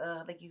it's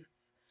Mm-hmm. like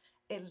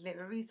it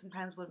literally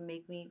sometimes would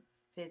make me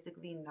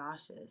physically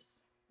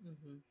nauseous,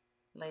 Mm-hmm.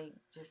 like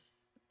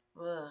just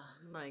ugh.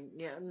 Like,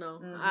 yeah, no,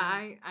 Mhm.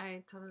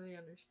 I totally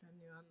understand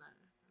you on that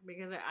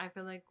because I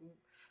feel like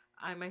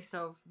I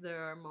myself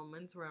there are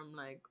moments where I'm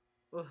like,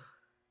 ugh,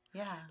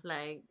 Yeah.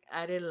 like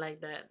I didn't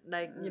like that.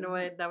 Like, you know Mhm.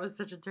 what? That was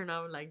such a turn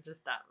on. Like,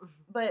 just stop.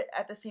 But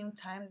at the same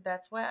time,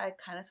 that's why I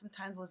kind of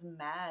sometimes was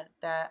mad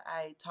that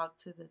I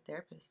talked to the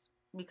therapist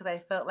because I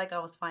felt like I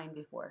was fine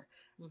before.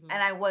 Mm-hmm.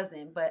 And I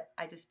wasn't, but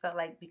I just felt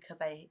like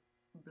because I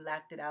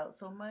blacked it out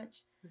so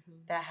much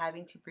Mm-hmm. that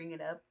having to bring it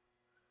up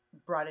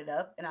brought it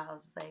up, and I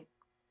was just like,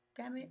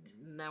 damn it.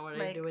 Now what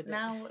do I do Like with it?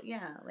 now,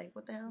 yeah, like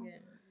what the hell? Yeah,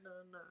 no,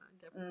 no, I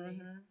definitely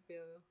Mhm.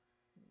 feel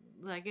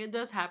like it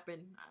does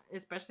happen,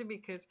 especially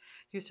because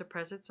you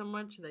suppress it so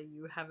much that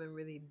you haven't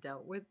really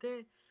dealt with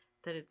it.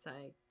 That it's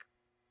like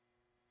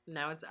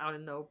now it's out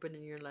in the open,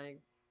 and you're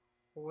like,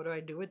 well, what do I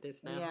do with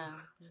this now? Yeah.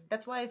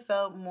 That's why I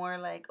felt more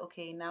like,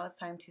 okay, now it's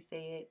time to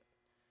say it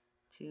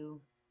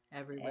to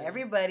Everybody.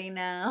 everybody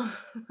now.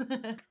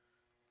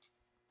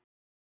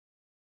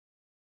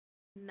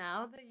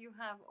 Now that you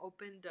have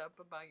opened up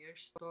about your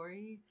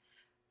story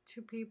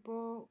to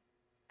people,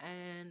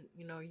 and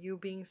you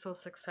being so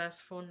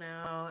successful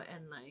now,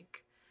 and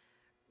like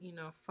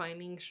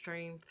finding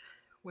strength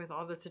with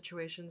all the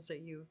situations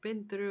that you've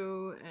been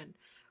through and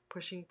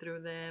pushing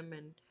through them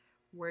and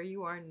where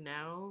you are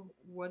now,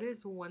 what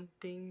is one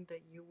thing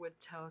that you would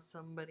tell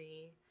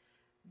somebody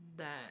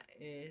that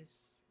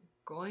is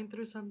going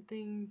through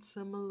something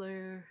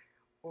similar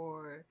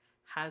or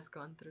has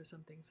gone through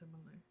something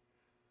similar?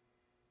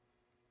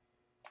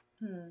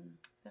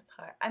 That's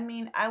hard. I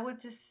mean, I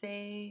would just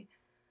say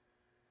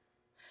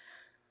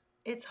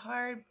it's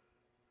hard.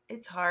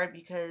 It's hard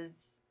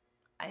because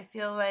I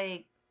feel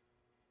like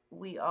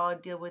we all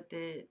deal with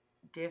it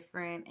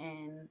different,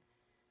 and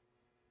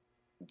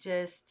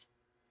just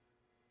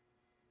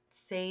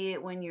say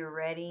it when you're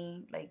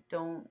ready. Like,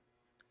 don't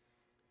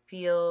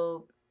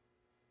feel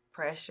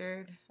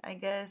pressured, I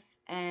guess.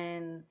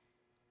 And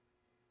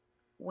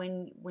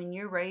when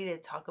you're ready to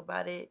talk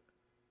about it,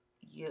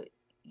 you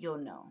you'll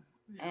know.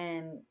 Yeah.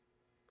 And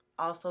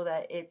also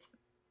that it's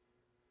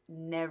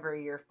never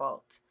your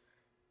fault.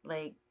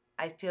 Like,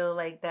 I feel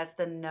like that's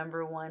the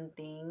number one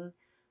thing.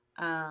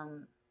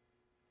 Um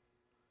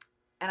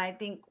and I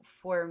think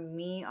for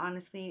me,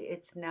 honestly,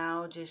 it's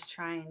now just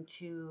trying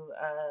to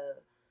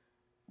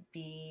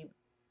be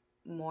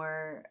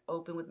more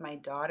open with my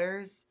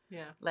daughters.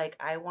 Yeah. Like,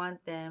 I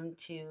want them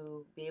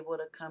to be able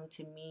to come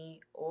to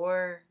me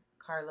or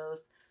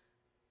Carlos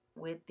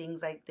with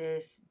things like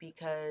this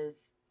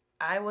because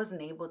I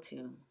wasn't able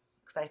to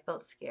because I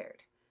felt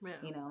scared.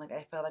 Yeah. Like,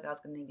 I felt like I was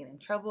going to get in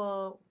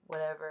trouble,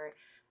 whatever.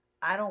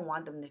 I don't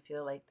want them to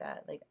feel like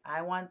that. Like,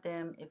 I want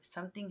them, if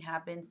something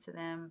happens to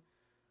them,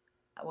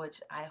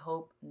 which I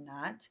hope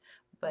not,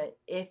 but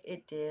if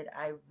it did,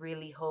 I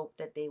really hope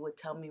that they would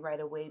tell me right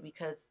away,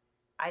 because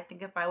I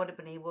think if I would have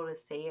been able to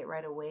say it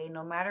right away,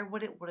 no matter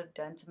what it would have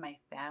done to my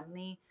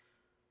family,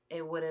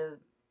 it would have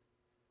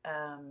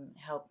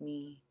helped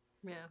me,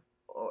 Yeah.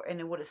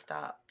 and it would have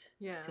stopped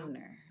Yeah.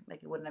 sooner.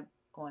 Like, it wouldn't have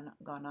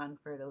gone on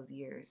for those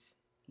years.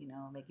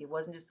 Like, it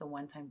wasn't just a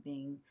one time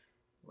thing.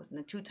 It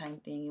wasn't a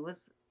 2-time thing. It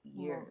was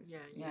years.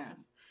 Well, yeah,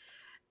 years.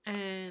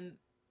 And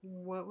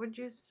what would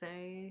you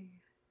say,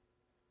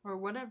 or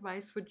what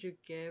advice would you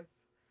give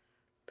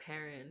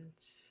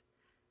parents,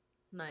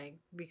 like,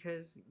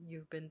 because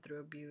you've been through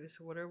abuse?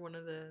 What are one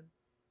of the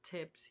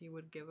tips you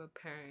would give a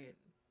parent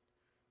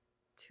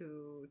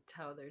to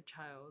tell their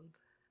child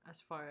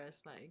as far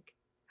as like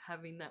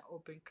having that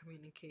open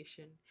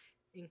communication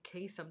in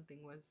case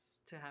something was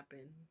to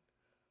happen?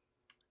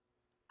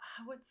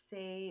 I would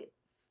say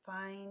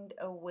find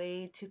a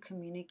way to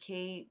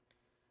communicate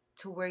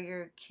to where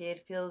your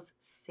kid feels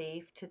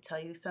safe to tell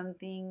you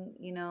something.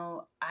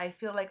 I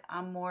feel like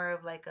I'm more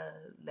of like a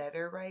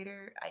letter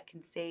writer. I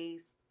can say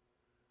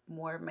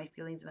more of my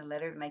feelings in a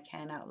letter than I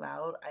can out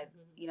loud.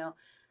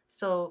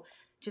 So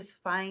just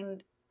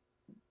find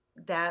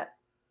that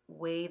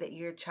way that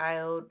your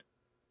child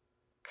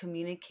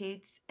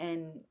communicates,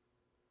 and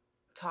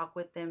talk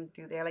with them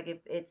through there. Like, if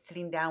it's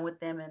sitting down with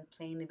them and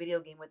playing a video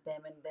game with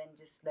them, and then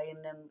just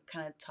letting them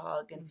kind of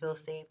talk and feel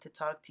safe to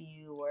talk to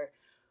you,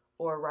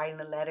 or writing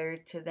a letter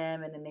to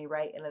them and then they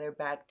write a letter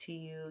back to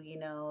you.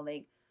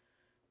 Like,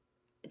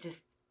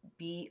 just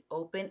be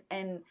open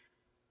and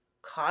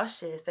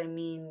cautious. I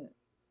mean,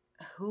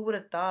 who would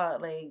have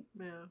thought, like,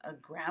 a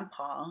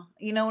grandpa,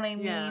 you know what I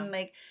mean? Yeah.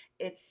 Like,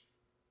 it's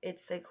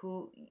like,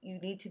 who you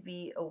need to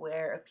be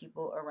aware of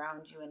people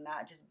around you, and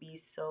not just be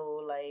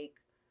so like,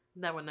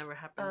 that would never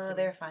happen to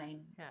they're me. fine.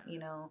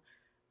 Yeah.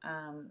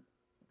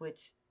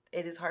 Which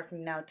it is hard for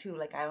me now too.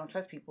 Like, I don't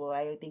trust people.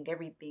 I think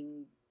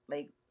everything,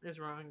 like, is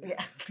wrong.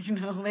 Yeah.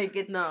 Like,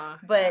 it's no.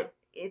 But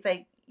it's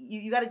like,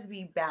 you got to just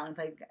be balanced.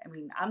 Like, I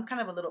mean, I'm kind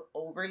of a little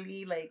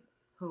overly like,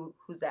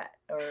 who's that,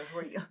 or who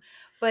are you?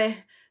 But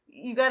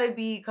you got to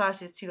be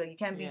cautious too. Like, you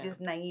can't be just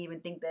naive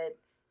and think that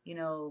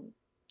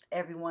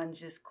everyone's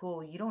just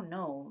cool. You don't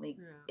know. Like,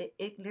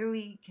 it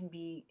literally can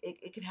be.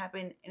 It can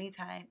happen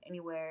anytime,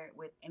 anywhere,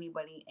 with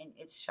anybody, and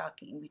it's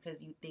shocking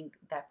because you think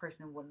that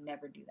person will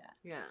never do that.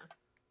 Yeah.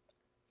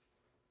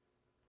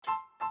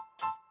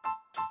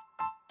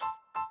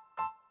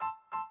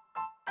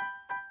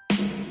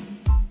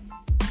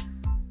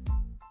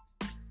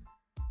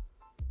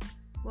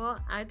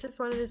 Well, I just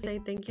wanted to say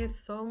thank you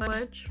so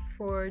much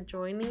for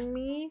joining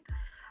me.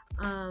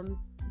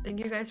 Thank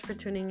you guys for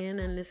tuning in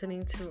and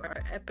listening to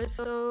our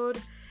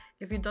episode.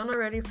 If you don't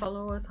already,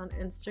 follow us on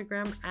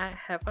Instagram at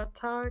Hefa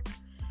Talk.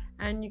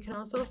 And you can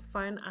also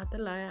find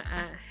Atalaya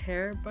at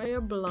Hair by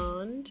a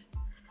Blonde.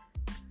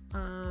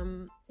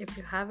 If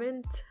you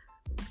haven't,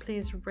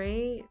 please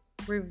rate,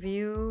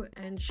 review,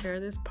 and share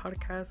this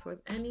podcast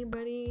with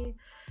anybody.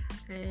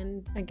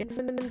 And again,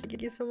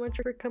 thank you so much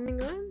for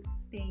coming on.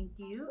 Thank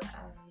you.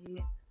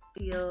 I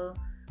feel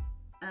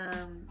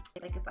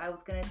like if I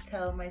was going to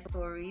tell my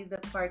stories, the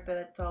part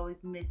that's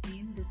always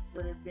missing, this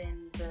would have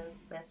been the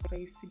best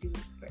place to do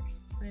it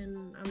first.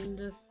 And I'm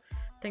just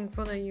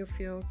thankful that you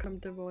feel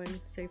comfortable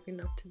and safe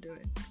enough to do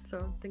it.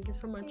 So thank you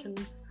so much, and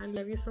I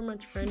love you so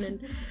much, friend,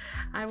 and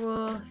I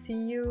will see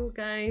you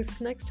guys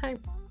next time.